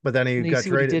 but then he got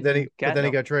traded. Then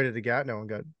he got traded to Gatineau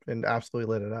and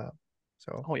absolutely lit it up.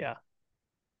 So, oh yeah.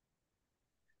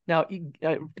 Now,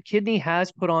 Kidney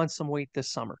has put on some weight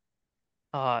this summer.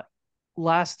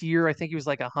 Last year, I think he was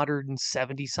like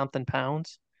 170 something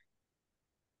pounds.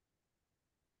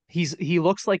 He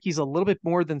looks like he's a little bit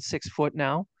more than 6 foot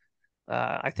now.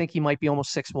 I think he might be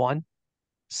almost 6'1",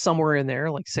 somewhere in there,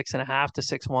 like 6.5 to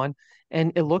 6'1",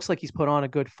 and it looks like he's put on a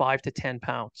good 5 to 10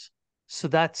 pounds. So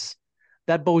that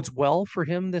bodes well for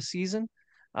him this season.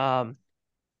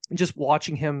 Just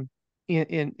watching him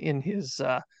in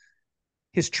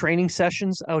his training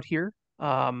sessions out here,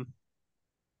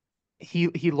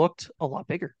 he looked a lot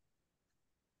bigger.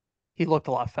 He looked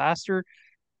a lot faster.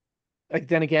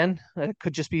 Then again, it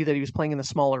could just be that he was playing in the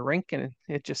smaller rink and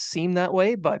it just seemed that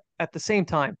way. But at the same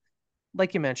time,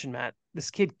 like you mentioned, Matt,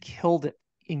 this kid killed it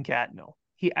in Gatineau.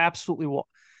 He absolutely will.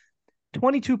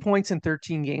 22 points in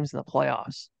 13 games in the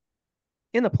playoffs.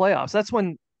 In the playoffs, that's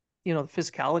when, the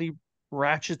physicality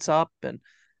ratchets up, and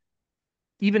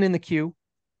even in the queue.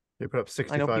 They put up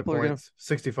 65 points.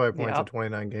 65 points in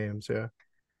 29 games, yeah.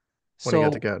 When he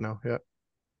got to Gatineau, yeah.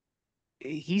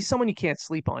 He's someone you can't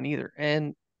sleep on either.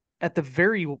 And at the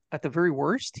very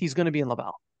worst, he's going to be in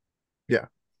Laval. Yeah.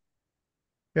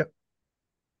 Yep.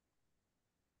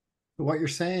 What you're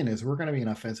saying is we're going to be an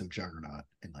offensive juggernaut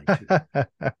in like 2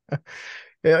 days.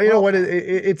 Yeah, you know what?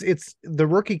 It's the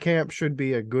rookie camp should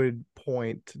be a good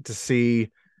point to see,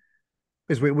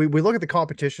 because we look at the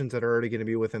competitions that are already going to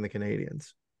be within the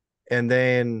Canadians, and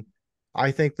then I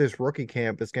think this rookie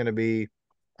camp is going to be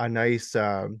a nice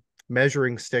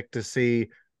measuring stick to see,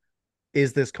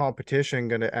 is this competition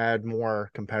going to add more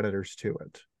competitors to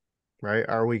it, right?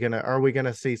 Are we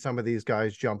gonna see some of these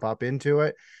guys jump up into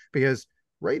it? Because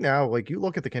right now, like you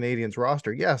look at the Canadians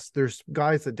roster, yes, there's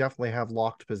guys that definitely have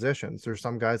locked positions. There's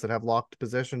some guys that have locked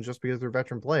positions just because they're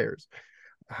veteran players.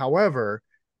 However,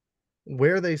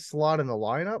 where they slot in the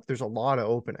lineup, there's a lot of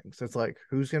openings. It's like,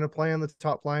 who's going to play on the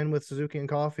top line with Suzuki and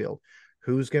Caulfield?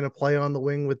 Who's going to play on the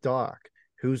wing with Doc?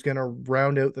 Who's going to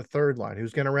round out the third line?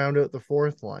 Who's going to round out the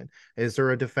fourth line? Is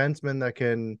there a defenseman that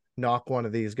can knock one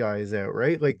of these guys out,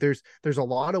 right? Like there's a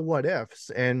lot of what ifs.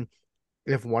 And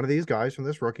if one of these guys from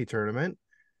this rookie tournament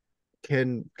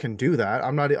can do that,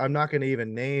 I'm not going to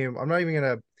even name,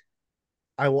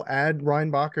 I will add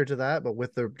Reinbacher to that, but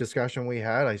with the discussion we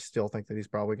had, I still think that he's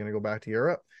probably going to go back to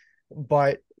Europe.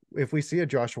 But if we see a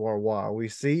Joshua Roy, we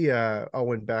see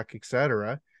Owen Beck,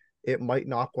 etc., it might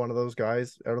knock one of those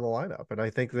guys out of the lineup. And I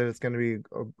think that it's going to be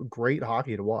a great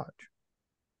hockey to watch.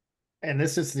 And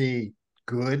this is the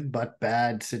good but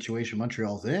bad situation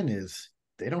Montreal's in, is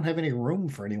they don't have any room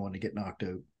for anyone to get knocked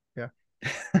out. Yeah.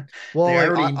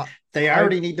 Well, they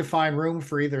already need to find room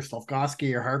for either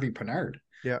Slafkovsky or Harvey Pinard.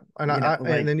 Yeah,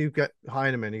 and then you've got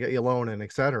Heineman, you got Ylonen,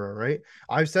 etc. Right?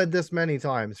 I've said this many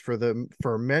times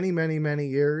for many, many, many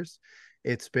years.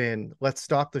 It's been, let's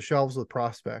stock the shelves with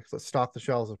prospects. Let's stock the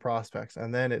shelves with prospects,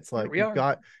 and then it's like you've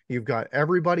got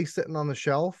everybody sitting on the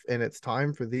shelf, and it's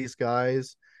time for these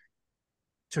guys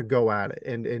to go at it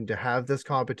and to have this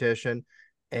competition.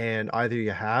 And either you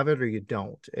have it or you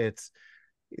don't.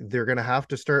 they're going to have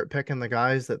to start picking the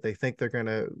guys that they think that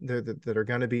are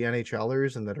going to be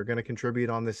NHLers and that are going to contribute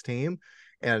on this team.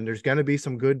 And there's going to be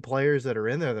some good players that are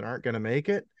in there that aren't going to make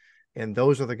it. And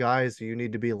those are the guys you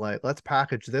need to be like, let's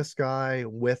package this guy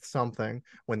with something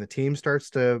when the team starts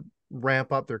to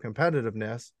ramp up their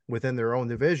competitiveness within their own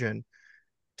division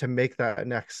to make that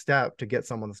next step to get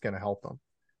someone that's going to help them.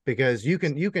 Because you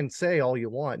can say all you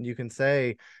want, and you can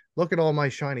say, look at all my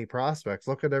shiny prospects,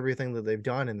 look at everything that they've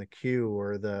done in the Q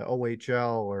or the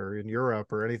OHL or in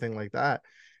Europe or anything like that.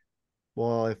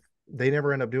 Well, if they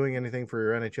never end up doing anything for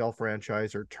your NHL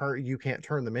franchise, or you can't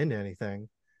turn them into anything,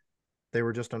 they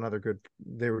were just another good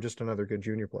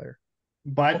junior player.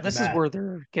 But this is where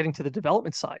they're getting to the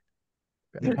development side.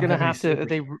 They're going to have to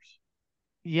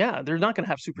they're not going to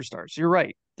have superstars. You're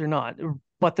right. They're not.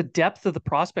 But the depth of the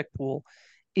prospect pool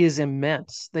is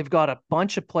immense. They've got a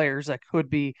bunch of players that could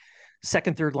be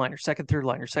second, third liner,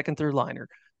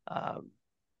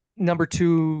 number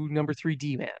 2, number 3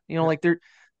 D man. Like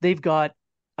they've got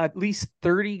at least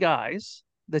 30 guys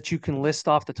that you can list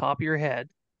off the top of your head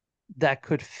that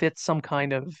could fit some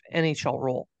kind of NHL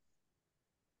role.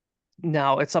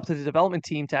 Now it's up to the development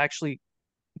team to actually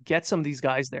get some of these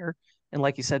guys there. And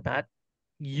like you said, Matt,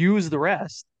 use the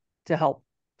rest to help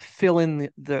fill in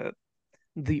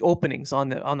the openings on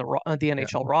the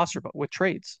NHL roster, but with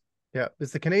trades. Yeah,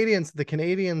 it's the Canadians. The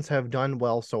Canadians have done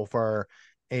well so far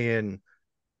in,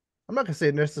 I'm not going to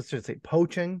say necessarily say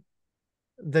poaching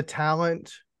the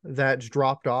talent that's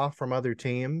dropped off from other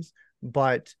teams,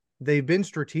 but they've been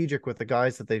strategic with the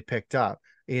guys that they've picked up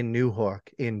in Newhook,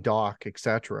 in Doc,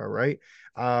 etc. Right?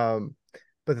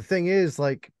 But the thing is,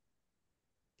 like,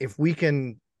 if we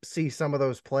can see some of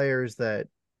those players that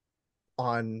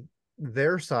on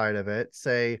their side of it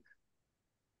say,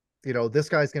 this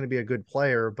guy's going to be a good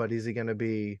player, but is he going to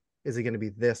be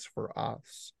this for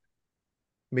us?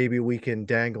 Maybe we can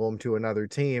dangle him to another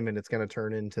team and it's going to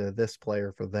turn into this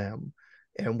player for them,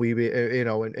 and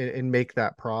and make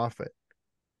that profit.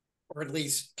 Or at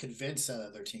least convince that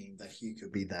other team that he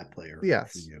could be that player.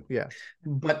 Yes. For you. Yes.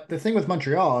 But the thing with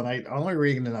Montreal, and only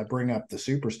reason that I bring up the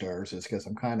superstars is because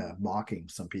I'm kind of mocking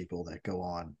some people that go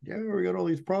on, we got all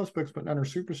these prospects, but none are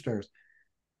superstars.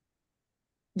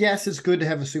 Yes, it's good to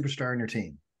have a superstar in your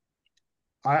team.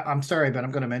 I'm sorry, but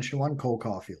I'm going to mention one, Cole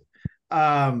Caulfield.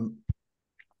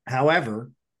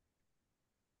 However,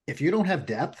 if you don't have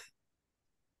depth,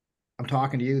 I'm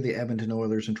talking to you, the Edmonton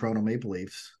Oilers and Toronto Maple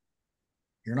Leafs,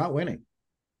 you're not winning.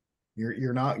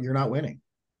 You're not winning.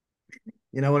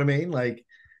 You know what I mean? Like,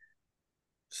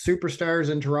 superstars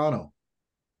in Toronto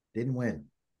didn't win.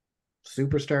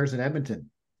 Superstars in Edmonton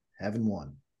haven't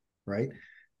won, right?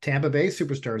 Tampa Bay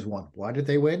superstars won. Why did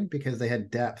they win? Because they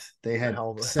had depth. They had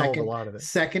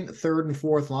second, third, and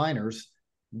fourth liners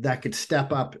that could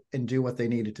step up and do what they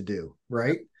needed to do,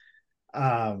 right?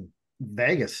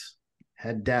 Vegas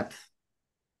had depth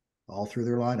all through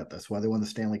their lineup. That's why they won the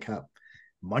Stanley Cup.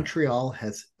 Montreal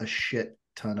has a shit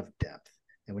ton of depth.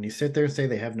 And when you sit there and say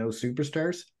they have no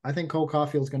superstars, I think Cole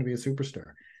Caulfield is going to be a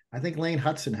superstar. I think Lane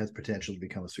Hudson has potential to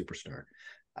become a superstar.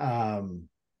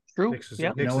 True. Nick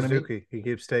Suzuki. I mean? He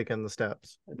keeps taking the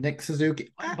steps. Nick Suzuki.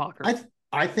 I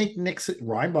think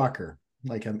Reinbacher.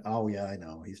 Like, I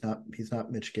know he's not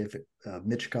Michkov,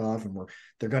 and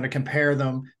they're going to compare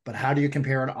them. But how do you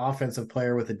compare an offensive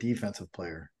player with a defensive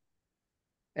player?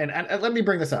 And let me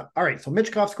bring this up. All right, so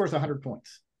Michkov scores 100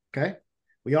 points. Okay,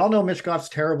 we all know Michkov's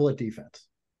terrible at defense.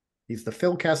 He's the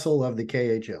Phil Kessel of the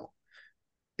KHL,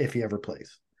 if he ever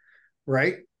plays,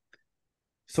 right?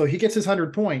 So he gets his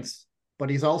 100 points, but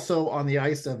he's also on the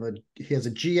ice he has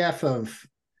a GF of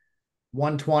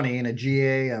 120 and a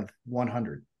GA of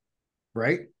 100,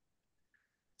 right?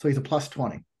 So he's a plus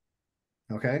 20.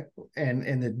 Okay. And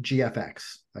in the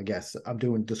GFX, I guess I'm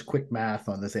doing just quick math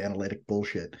on this analytic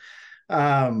bullshit.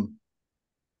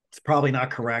 It's probably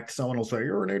not correct. Someone will say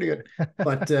you're an idiot,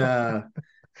 but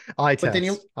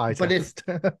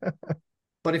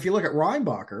but if you look at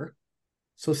Reinbacher,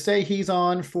 so say he's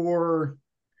on for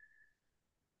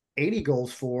 80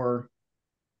 goals for,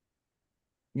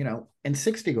 and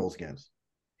 60 goals against,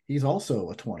 he's also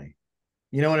a 20.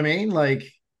 You know what I mean? Like,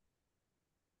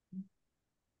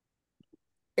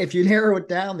 if you narrow it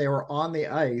down, they were on the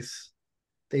ice.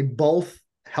 They both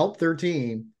helped their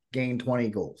team gain 20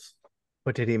 goals.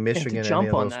 But did he Michigan any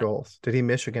of those goals? Did he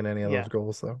Michigan any of those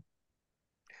goals, though?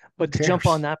 But to jump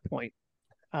on that point,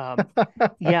 like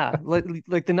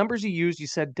the numbers you used, you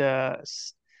said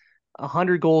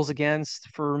 100 goals against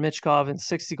for Michkov and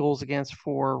 60 goals against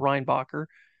for Reinbacher.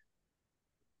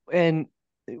 And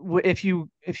if you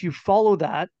follow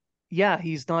that,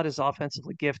 he's not as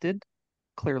offensively gifted,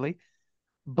 clearly,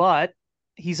 but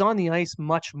he's on the ice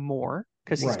much more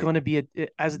because he's Right. going to be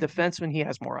as a defenseman, he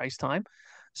has more ice time.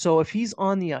 So if he's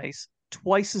on the ice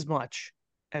twice as much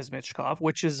as Michkov,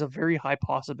 which is a very high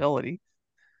possibility,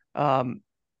 um,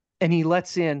 and he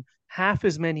lets in half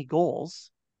as many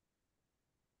goals,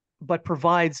 but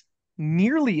provides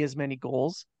nearly as many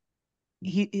goals,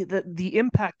 the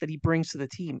impact that he brings to the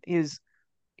team is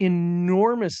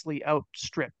enormously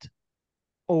outstripped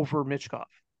over Michkov.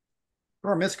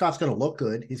 Or Miskov's going to look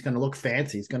good. He's going to look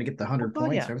fancy. He's going to get the 100 Oh,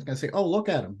 points. yeah. Everyone's going to say, oh, look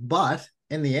at him. But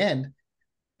in the end,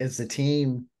 is the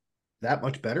team that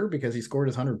much better because he scored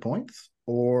his 100 points?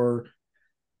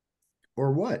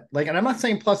 Or what? Like, and I'm not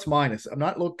saying plus minus. I'm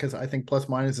not look because I think plus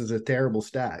minus is a terrible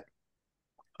stat.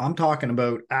 I'm talking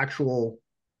about actual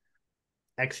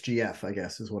XGF, I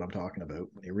guess, is what I'm talking about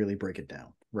when you really break it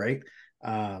down, right?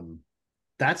 Um,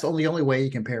 that's the only way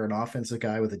you compare an offensive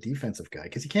guy with a defensive guy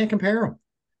because you can't compare them.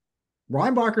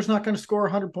 Reinbacher's not going to score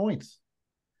 100 points.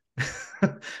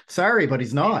 Sorry, but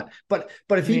he's not. But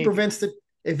if he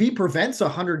Maybe. prevents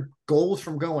 100 goals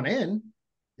from going in,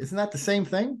 isn't that the same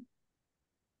thing?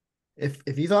 If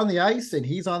he's on the ice and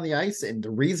he's on the ice, and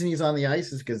the reason he's on the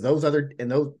ice is because those other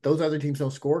teams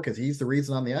don't score because he's the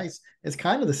reason on the ice, it's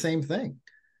kind of the same thing,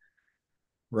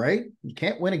 right? You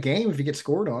can't win a game if you get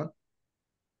scored on,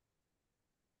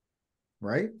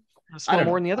 right? I Score don't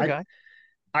more know. than the other guy.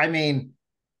 I mean,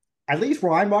 at least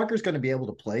Reinbacher's going to be able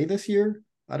to play this year.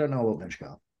 I don't know about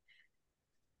Michkov.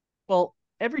 Well,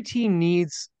 every team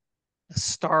needs a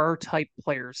star type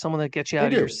player, someone that gets you They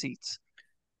out of your do. seats.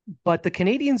 But the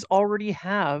Canadians already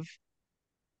have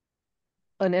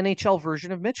an NHL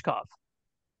version of Michkov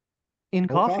in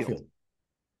Cole Caulfield. Caulfield.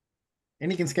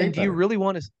 And he can And skate do you better. really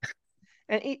want to?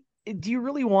 And do you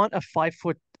really want a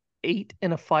 5'8"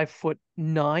 and a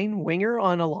 5'9" winger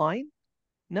on a line?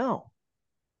 No.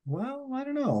 Well, I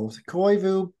don't know.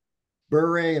 Koivu,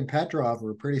 Bure, and Petrov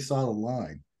were a pretty solid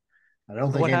line. I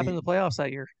don't think What happened any. in the playoffs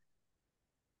that year?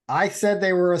 I said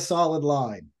they were a solid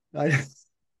line.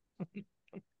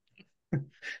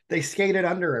 They skated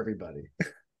under everybody.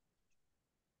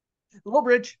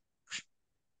 Lowbridge.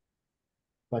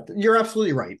 But you're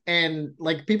absolutely right. And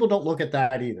like people don't look at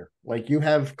that either. Like you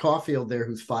have Caulfield there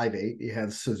who's 5'8". You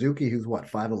have Suzuki who's what,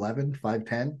 5'11",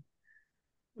 5'10".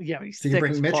 Yeah, he's So you thick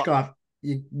bring as fuck. Michkov,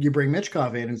 you bring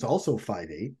Michkov in who's also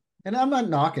 5'8". And I'm not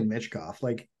knocking Michkov.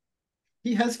 Like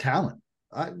he has talent.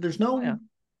 There's Oh yeah, no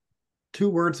two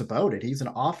words about it. He's an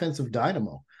offensive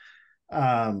dynamo.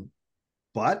 Um,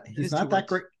 but it is two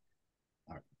words.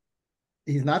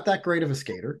 He's not that great of a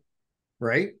skater,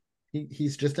 right?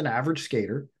 He's just an average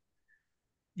skater,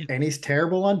 Yeah. and he's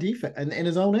terrible on defense and in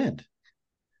his own end.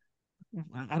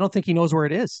 I don't think he knows where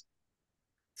it is.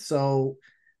 So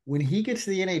when he gets to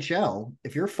the NHL,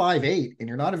 if you're 5'8" and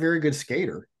you're not a very good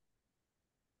skater,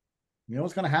 you know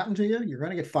what's going to happen to you? You're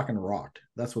going to get fucking rocked.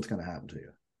 That's what's going to happen to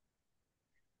you.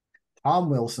 Tom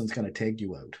Wilson's going to take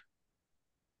you out,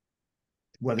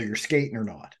 whether you're skating or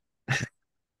not.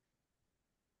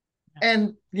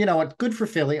 And you know what? Good for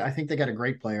Philly. I think they got a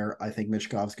great player. I think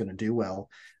Michkov's going to do well.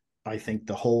 I think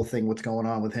the whole thing, what's going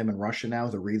on with him in Russia now,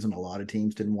 is the reason a lot of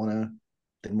teams didn't want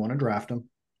to draft him.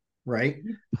 Right?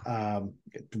 Um,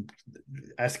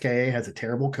 SKA has a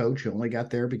terrible coach. He only got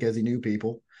there because he knew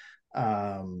people.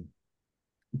 But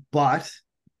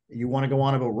you want to go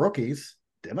on about rookies?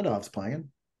 Demidov's playing.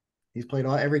 He's played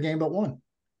every game but one.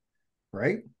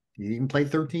 Right? He even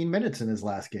played 13 minutes in his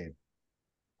last game.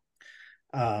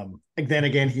 And then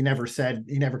again, he never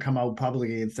come out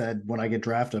publicly and said, when I get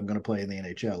drafted, I'm going to play in the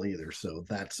NHL either. So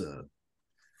that's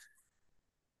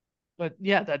But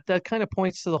yeah, that kind of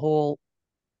points to the whole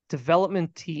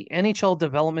NHL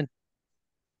development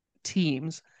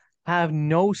teams have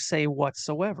no say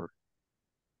whatsoever.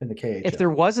 in the If KHL. there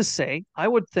was a say, I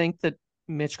would think that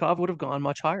Michkov would have gone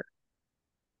much higher.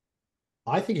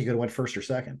 I think he could have went first or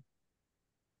second.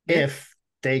 Yeah. If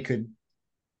they could,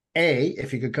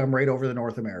 if he could come right over to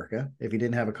North America, if he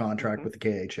didn't have a contract with the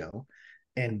KHL,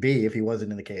 and B, if he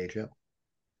wasn't in the KHL.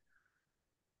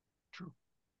 True.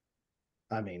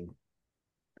 I mean,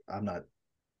 I'm not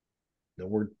the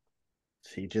word.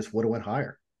 He just would have went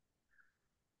higher.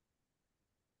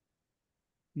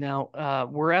 Now,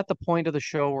 we're at the point of the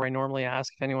show where I normally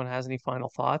ask if anyone has any final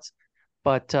thoughts,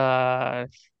 but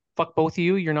fuck both of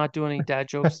you. You're not doing any dad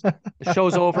jokes. The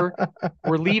show's over.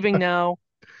 We're leaving now.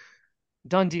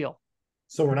 Done deal.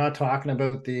 So we're not talking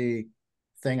about the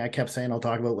thing I kept saying I'll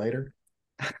talk about later.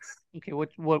 Okay,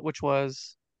 which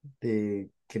was? The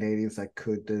Canadians that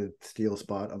could steal a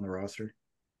spot on the roster.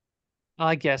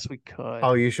 I guess we could.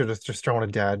 Oh, you should have just thrown a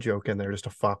dad joke in there just to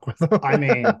fuck with them. I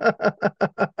mean,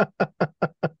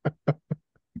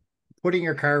 putting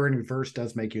your car in reverse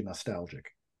does make you nostalgic.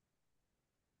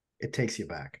 It takes you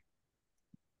back.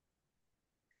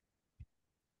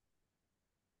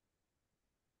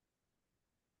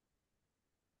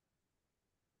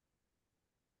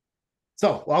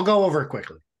 So I'll go over it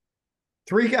quickly.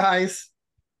 3 guys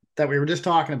that we were just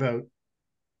talking about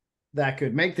that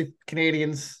could make the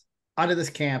Canadiens out of this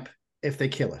camp if they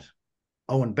kill it.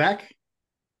 Owen Beck,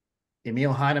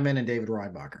 Emil Heineman, and David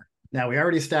Reinbacher. Now, we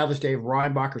already established David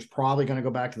Reinbacher is probably going to go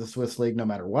back to the Swiss League no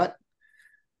matter what.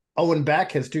 Owen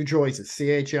Beck has 2 choices,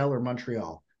 CHL or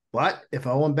Montreal. But if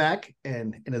Owen Beck,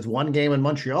 and in his 1 game in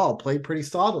Montreal, played pretty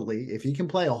solidly, if he can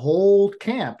play a whole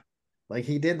camp like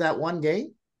he did that 1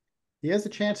 game, he has a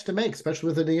chance to make,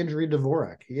 especially with the injury to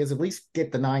Dvorak. He has at least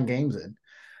get the 9 games in.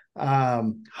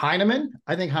 Heineman,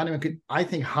 I think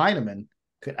Heineman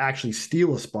could actually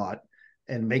steal a spot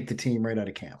and make the team right out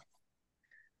of camp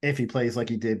if he plays like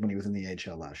he did when he was in the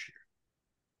AHL last year.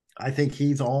 I think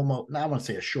he's almost, not I want to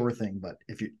say a sure thing, but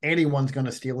if anyone's going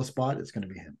to steal a spot, it's going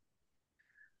to be him.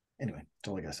 Anyway, that's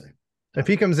all I got to say. If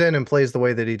he comes in and plays the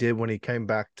way that he did when he came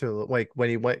back to, like, when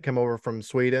he came over from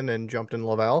Sweden and jumped in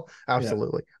Laval,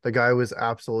 absolutely. Yeah. The guy was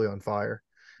absolutely on fire.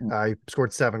 He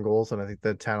scored 7 goals in, I think,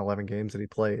 the 10, 11 games that he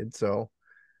played. So,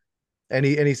 and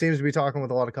he seems to be talking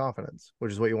with a lot of confidence,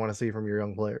 which is what you want to see from your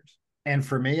young players. And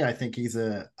for me, I think he's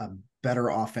a better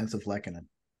offensive Lehkonen.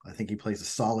 I think he plays a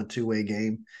solid 2-way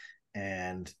game,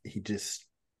 and he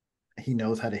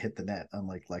knows how to hit the net,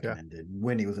 unlike Lehkonen did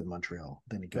when he was in Montreal.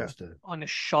 Then he goes to on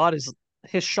his shot is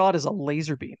a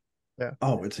laser beam. Yeah.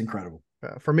 Oh, it's incredible.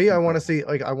 For me, I want to see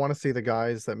the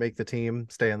guys that make the team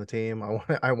stay on the team.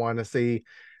 I want to see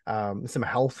some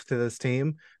health to this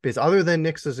team, because other than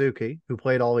Nick Suzuki, who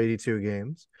played all 82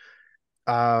 games,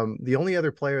 the only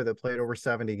other player that played over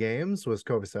 70 games was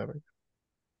Kovacevic.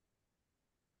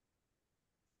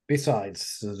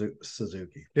 Besides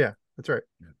Suzuki. Yeah, that's right.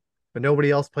 Yeah. But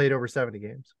nobody else played over 70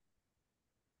 games.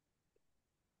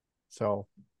 So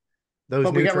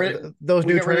those new trainers,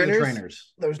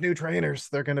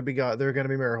 they're going to be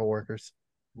miracle workers.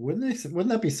 Wouldn't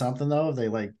that be something though if they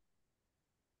like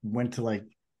went to like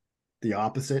the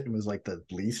opposite and was like the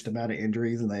least amount of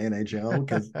injuries in the NHL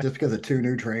because of 2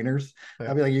 new trainers?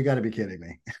 Yeah. I'd be like, you got to be kidding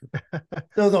me.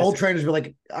 So the old trainers be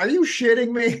like, are you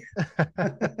shitting me?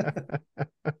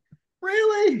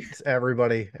 Really? It's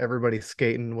everybody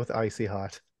skating with icy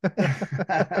hot.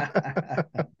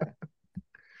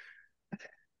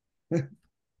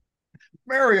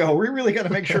 Mario, we really got to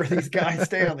make sure these guys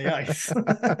stay on the ice.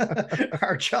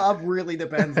 Our job really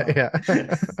depends on it. Yeah.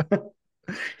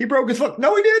 He broke his foot.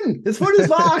 No, he didn't. His foot is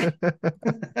fine.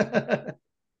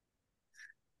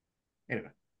 Anyway.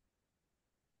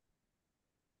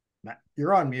 Matt,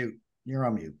 you're on mute.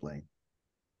 Blaine.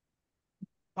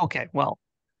 Okay, well,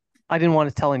 I didn't want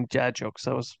to tell any dad jokes,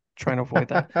 so I was trying to avoid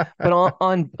that. But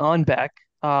on Beck,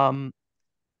 I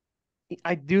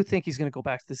do think he's going to go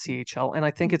back to the CHL, and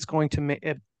I think it's going to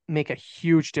make a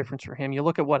huge difference for him. You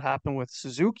look at what happened with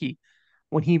Suzuki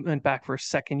when he went back for a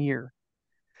second year.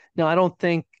 Now, I don't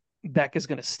think Beck is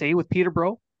going to stay with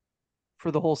Peterborough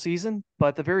for the whole season, but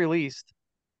at the very least,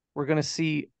 we're going to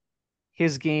see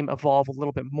his game evolve a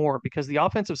little bit more, because the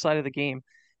offensive side of the game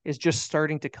is just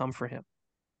starting to come for him.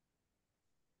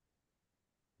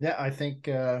 Yeah, I think,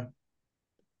 but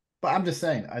I'm just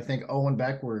saying, I think Owen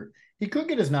Beck, he could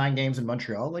get his 9 games in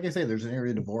Montreal. Like I say, there's an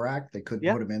area to Dvorak. They could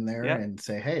put him in there and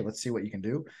say, hey, let's see what you can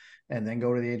do, and then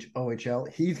go to the OHL.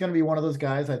 He's going to be one of those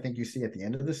guys I think you see at the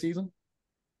end of the season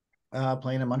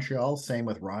playing in Montreal. Same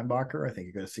with Reinbacher. I think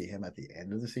you're going to see him at the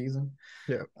end of the season.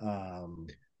 Yeah.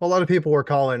 A lot of people were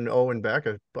calling Owen Beck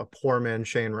a poor man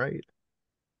Shane Wright.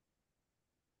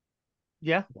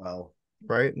 Yeah. Well,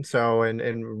 right. So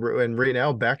and right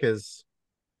now Beck is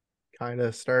kind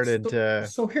of started to.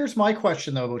 So here's my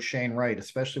question though about Shane Wright,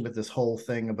 especially with this whole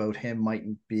thing about him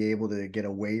mightn't be able to get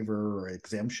a waiver or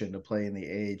exemption to play in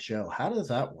the AHL. How does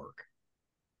that work?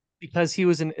 Because he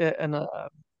was in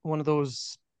one of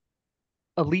those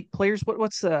elite players.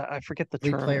 What's I forget the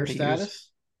elite term. Player status.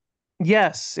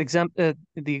 Yes, the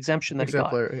exemption that he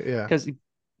got. Yeah. Because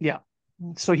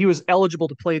so he was eligible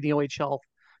to play in the OHL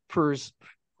for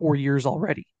 4 years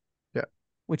already. Yeah,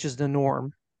 which is the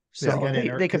norm. So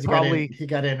they could probably he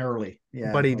got in early.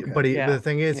 Yeah, but the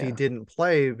thing is he didn't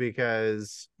play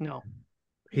because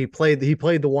he played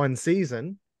the 1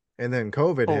 season and then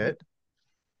COVID hit.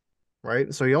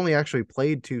 Right, so he only actually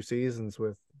played 2 seasons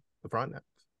with the Frontenacs.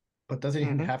 But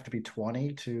doesn't he have to be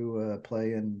 20 to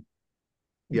play in?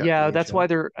 Yeah, that's why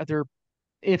they're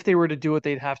if they were to do it,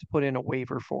 they'd have to put in a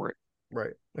waiver for it.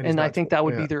 Right, and I think that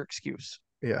would be their excuse.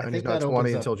 Yeah, and he's not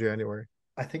 20 until January.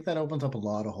 I think that opens up a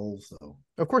lot of holes, though.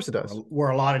 Of course it does. Where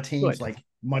a lot of teams Good. like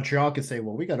Montreal could say,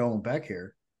 "Well, we got Owen Beck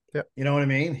here. Yep. You know what I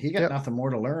mean? He got Yep. nothing more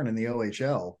to learn in the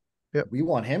OHL. Yep. We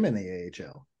want him in the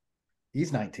AHL.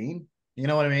 He's 19. You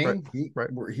know what I mean?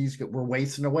 Right. We're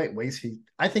wasting away.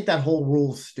 I think that whole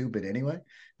rule's stupid anyway.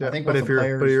 Yeah. I think But if you're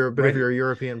a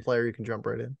European player, you can jump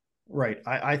right in. right.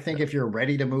 I think if you're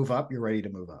ready to move up, you're ready to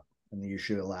move up, and you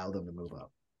should allow them to move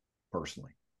up.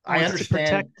 Personally, I understand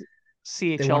to protect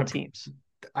CHL teams.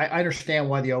 I understand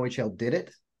why the OHL did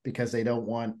it, because they don't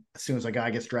want, as soon as a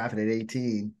guy gets drafted at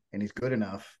 18 and he's good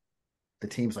enough, the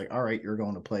team's like, all right, you're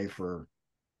going to play for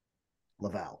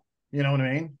Laval. You know what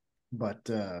I mean? But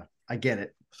I get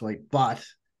it. But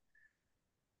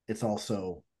it's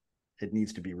also, it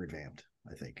needs to be revamped,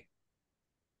 I think.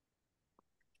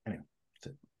 Anyway, that's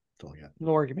it. That's all I got.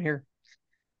 No argument here.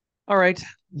 All right.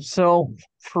 So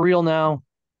for real now,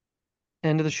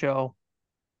 end of the show.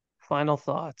 Final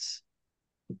thoughts.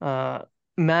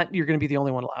 Matt, you're going to be the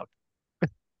only one allowed.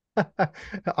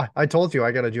 I told you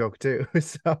I got a joke too.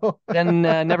 So then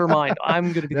never mind.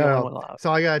 I'm going to be the only one allowed.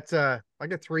 So I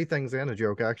got three things and a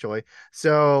joke actually.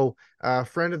 So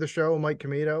friend of the show, Mike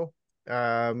Comito,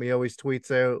 he always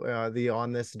tweets out the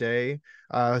on this day.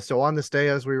 So on this day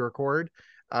as we record,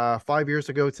 5 years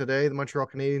ago today, the Montreal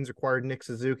Canadiens acquired Nick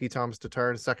Suzuki, Thomas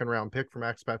Tatar, and a second-round pick from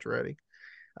Max Pacioretty.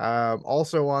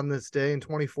 Also on this day in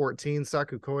 2014,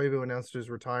 Saku Koivu announced his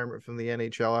retirement from the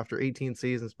NHL after 18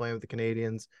 seasons playing with the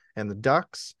Canadiens and the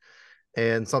Ducks.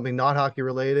 And something not hockey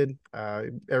related,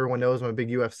 everyone knows I'm a big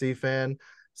UFC fan,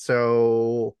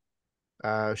 so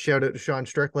shout out to Sean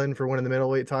Strickland for winning the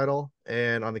middleweight title.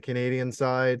 And on the Canadian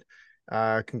side,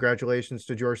 congratulations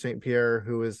to Georges St-Pierre,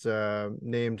 who was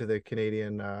named to the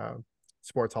Canadian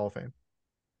Sports Hall of Fame.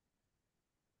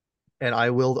 And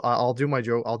I'll do my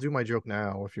joke. I'll do my joke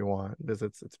now if you want, because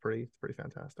it's pretty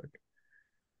fantastic.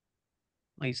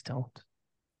 Please don't.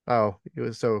 Oh,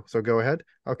 so go ahead.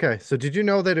 Okay. So did you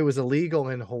know that it was illegal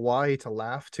in Hawaii to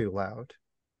laugh too loud?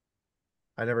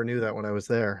 I never knew that when I was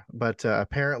there, but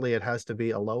apparently it has to be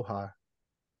aloha.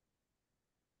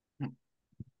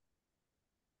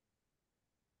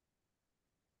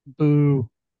 Boo.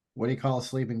 What do you call a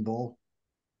sleeping bull?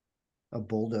 A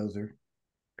bulldozer.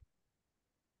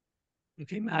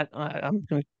 Okay, Matt, I'm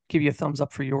going to give you a thumbs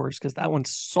up for yours because that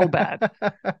one's so bad.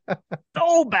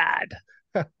 So bad.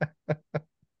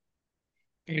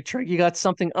 Hey, Trey, you got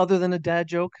something other than a dad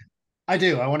joke? I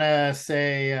do. I want to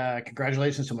say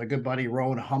congratulations to my good buddy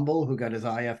Rowan Humble, who got his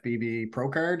IFBB Pro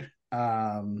card.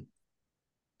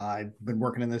 I've been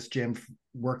working in this gym,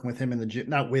 working with him in the gym.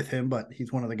 Not with him, but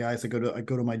he's one of the guys that I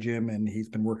go to my gym, and he's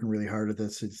been working really hard at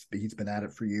this. He's been at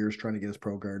it for years trying to get his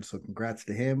pro card. So congrats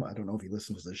to him. I don't know if he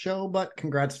listens to the show, but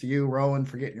congrats to you, Rowan,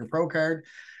 for getting your pro card.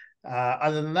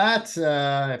 Other than that,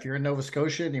 if you're in Nova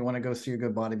Scotia and you want to go see a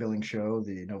good bodybuilding show,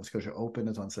 the Nova Scotia Open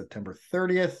is on September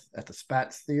 30th at the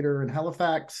Spatz Theater in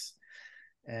Halifax.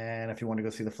 And if you want to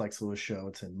go see the Flex Lewis show,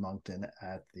 it's in Moncton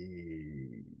at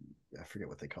I forget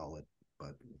what they call it,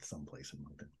 but it's someplace in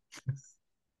Moncton.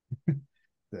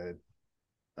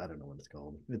 I don't know what it's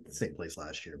called. It's the same place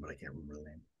last year, but I can't remember the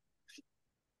name.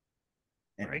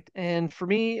 Anyway. Right. And for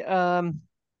me,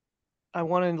 I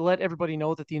want to let everybody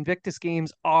know that the Invictus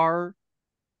Games are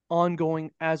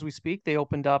ongoing as we speak. They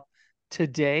opened up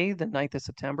today, the 9th of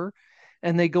September,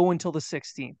 and they go until the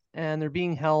 16th. And they're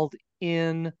being held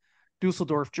in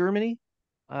Dusseldorf, Germany.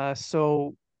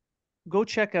 So go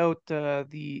check out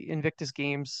the Invictus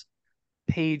Games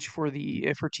page for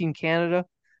Team Canada.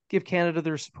 Give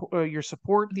Canada your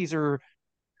support. These are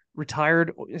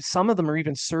retired. Some of them are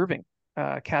even serving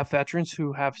CAF veterans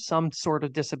who have some sort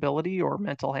of disability or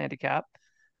mental handicap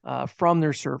from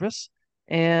their service,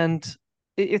 and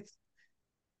it's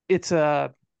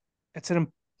an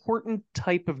important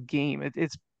type of game.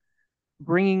 It's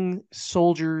bringing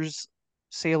soldiers,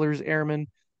 sailors, airmen,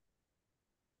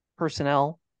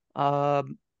 personnel a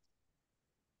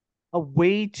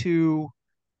way to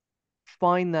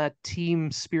find that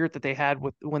team spirit that they had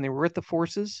when they were at the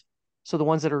forces. So the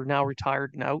ones that are now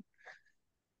retired and out,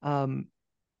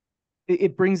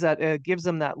 it brings that, gives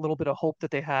them that little bit of hope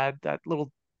that they had, that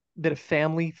little bit of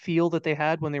family feel that they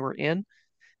had when they were in,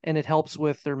 and it helps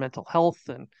with their mental health.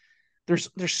 And there's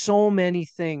so many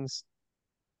things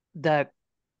that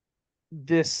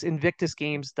this Invictus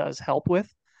Games does help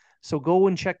with. So go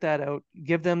and check that out.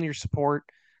 Give them your support.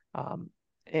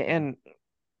 And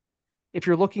if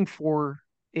you're looking for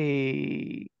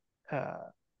a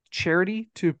charity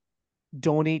to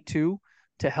donate to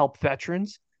help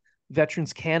veterans,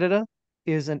 Veterans Canada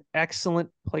is an excellent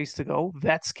place to go.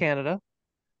 Vets Canada.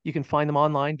 You can find them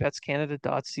online,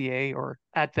 vetscanada.ca or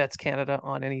at Vets Canada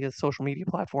on any of the social media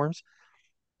platforms.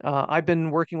 I've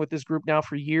been working with this group now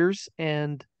for years,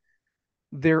 and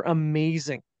they're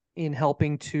amazing in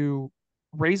helping to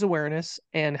raise awareness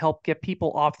and help get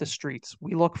people off the streets.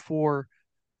 We look for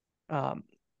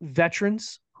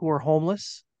veterans who are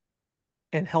homeless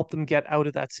and help them get out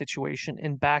of that situation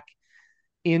and back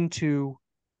into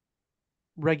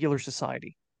regular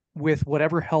society with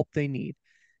whatever help they need.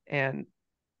 And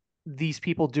these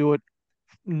people do it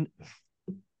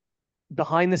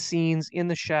behind the scenes, in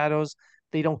the shadows.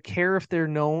 They don't care if they're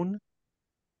known.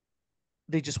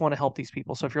 They just want to help these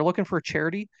people. So if you're looking for a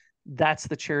charity, that's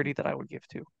the charity that I would give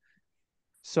to.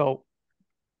 So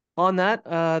on that,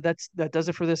 that does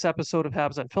it for this episode of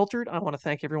Habs Unfiltered. I want to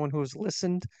thank everyone who has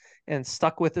listened and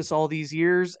stuck with us all these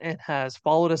years and has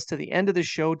followed us to the end of the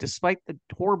show, despite the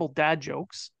horrible dad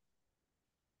jokes,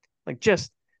 like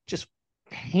just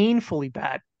painfully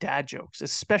bad dad jokes,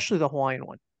 especially the Hawaiian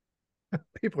one.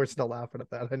 People are still laughing at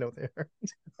that. I know they are.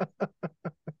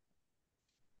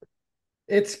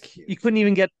 It's cute. You couldn't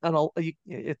even get no,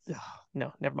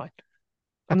 never mind.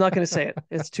 I'm not going to say it.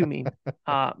 It's too mean.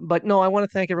 But no, I want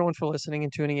to thank everyone for listening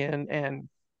and tuning in and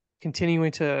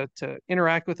continuing to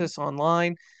interact with us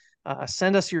online.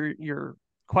 Send us your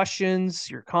questions,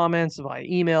 your comments via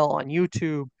email, on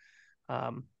YouTube,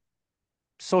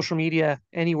 social media,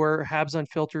 anywhere, Habs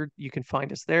Unfiltered. You can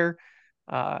find us there.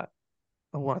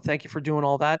 I want to thank you for doing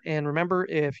all that. And remember,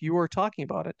 if you are talking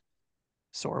about it,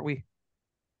 so are we.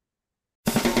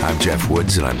 I'm Jeff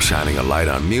Woods, and I'm shining a light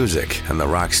on music and the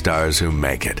rock stars who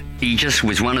make it. He just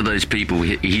was one of those people,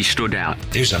 he stood out.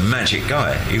 He was a magic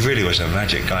guy. He really was a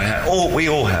magic guy. We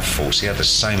all have faults. He had the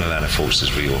same amount of faults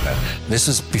as we all had. This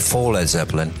is before Led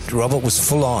Zeppelin. Robert was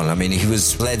full on. I mean, he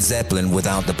was Led Zeppelin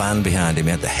without the band behind him.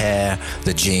 He had the hair,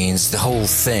 the jeans, the whole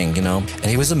thing, you know, and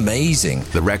he was amazing.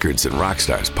 The Records and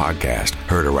Rockstars podcast,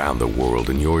 heard around the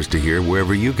world and yours to hear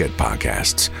wherever you get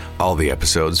podcasts. All the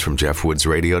episodes from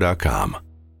jeffwoodsradio.com.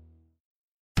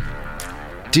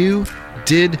 Do,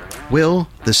 Did, Will,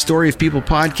 the Story of People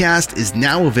podcast is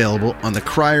now available on the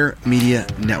Crier Media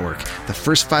Network. The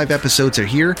first 5 episodes are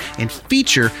here and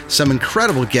feature some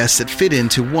incredible guests that fit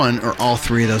into one or all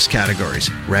 3 of those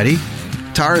categories. Ready?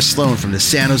 Tara Sloan from the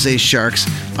San Jose Sharks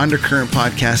Undercurrent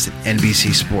podcast at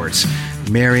NBC Sports.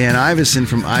 Marianne Iveson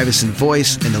from Iveson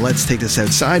Voice and the Let's Take This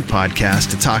Outside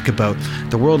podcast to talk about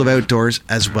the world of outdoors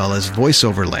as well as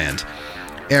voiceover land.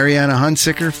 Ariana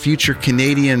Hunsicker, future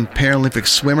Canadian Paralympic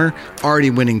swimmer, already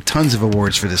winning tons of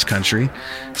awards for this country.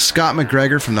 Scott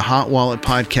McGregor from the Hot Wallet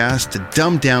podcast to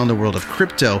dumb down the world of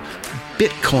crypto,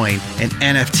 Bitcoin, and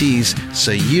NFTs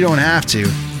so you don't have to.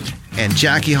 And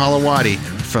Jackie Holowati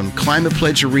from Climate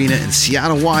Pledge Arena in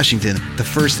Seattle, Washington, the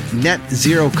first net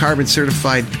zero carbon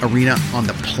certified arena on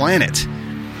the planet.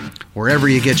 Wherever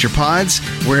you get your pods,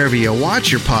 wherever you watch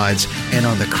your pods, and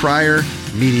on the Crier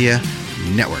Media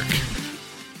Network.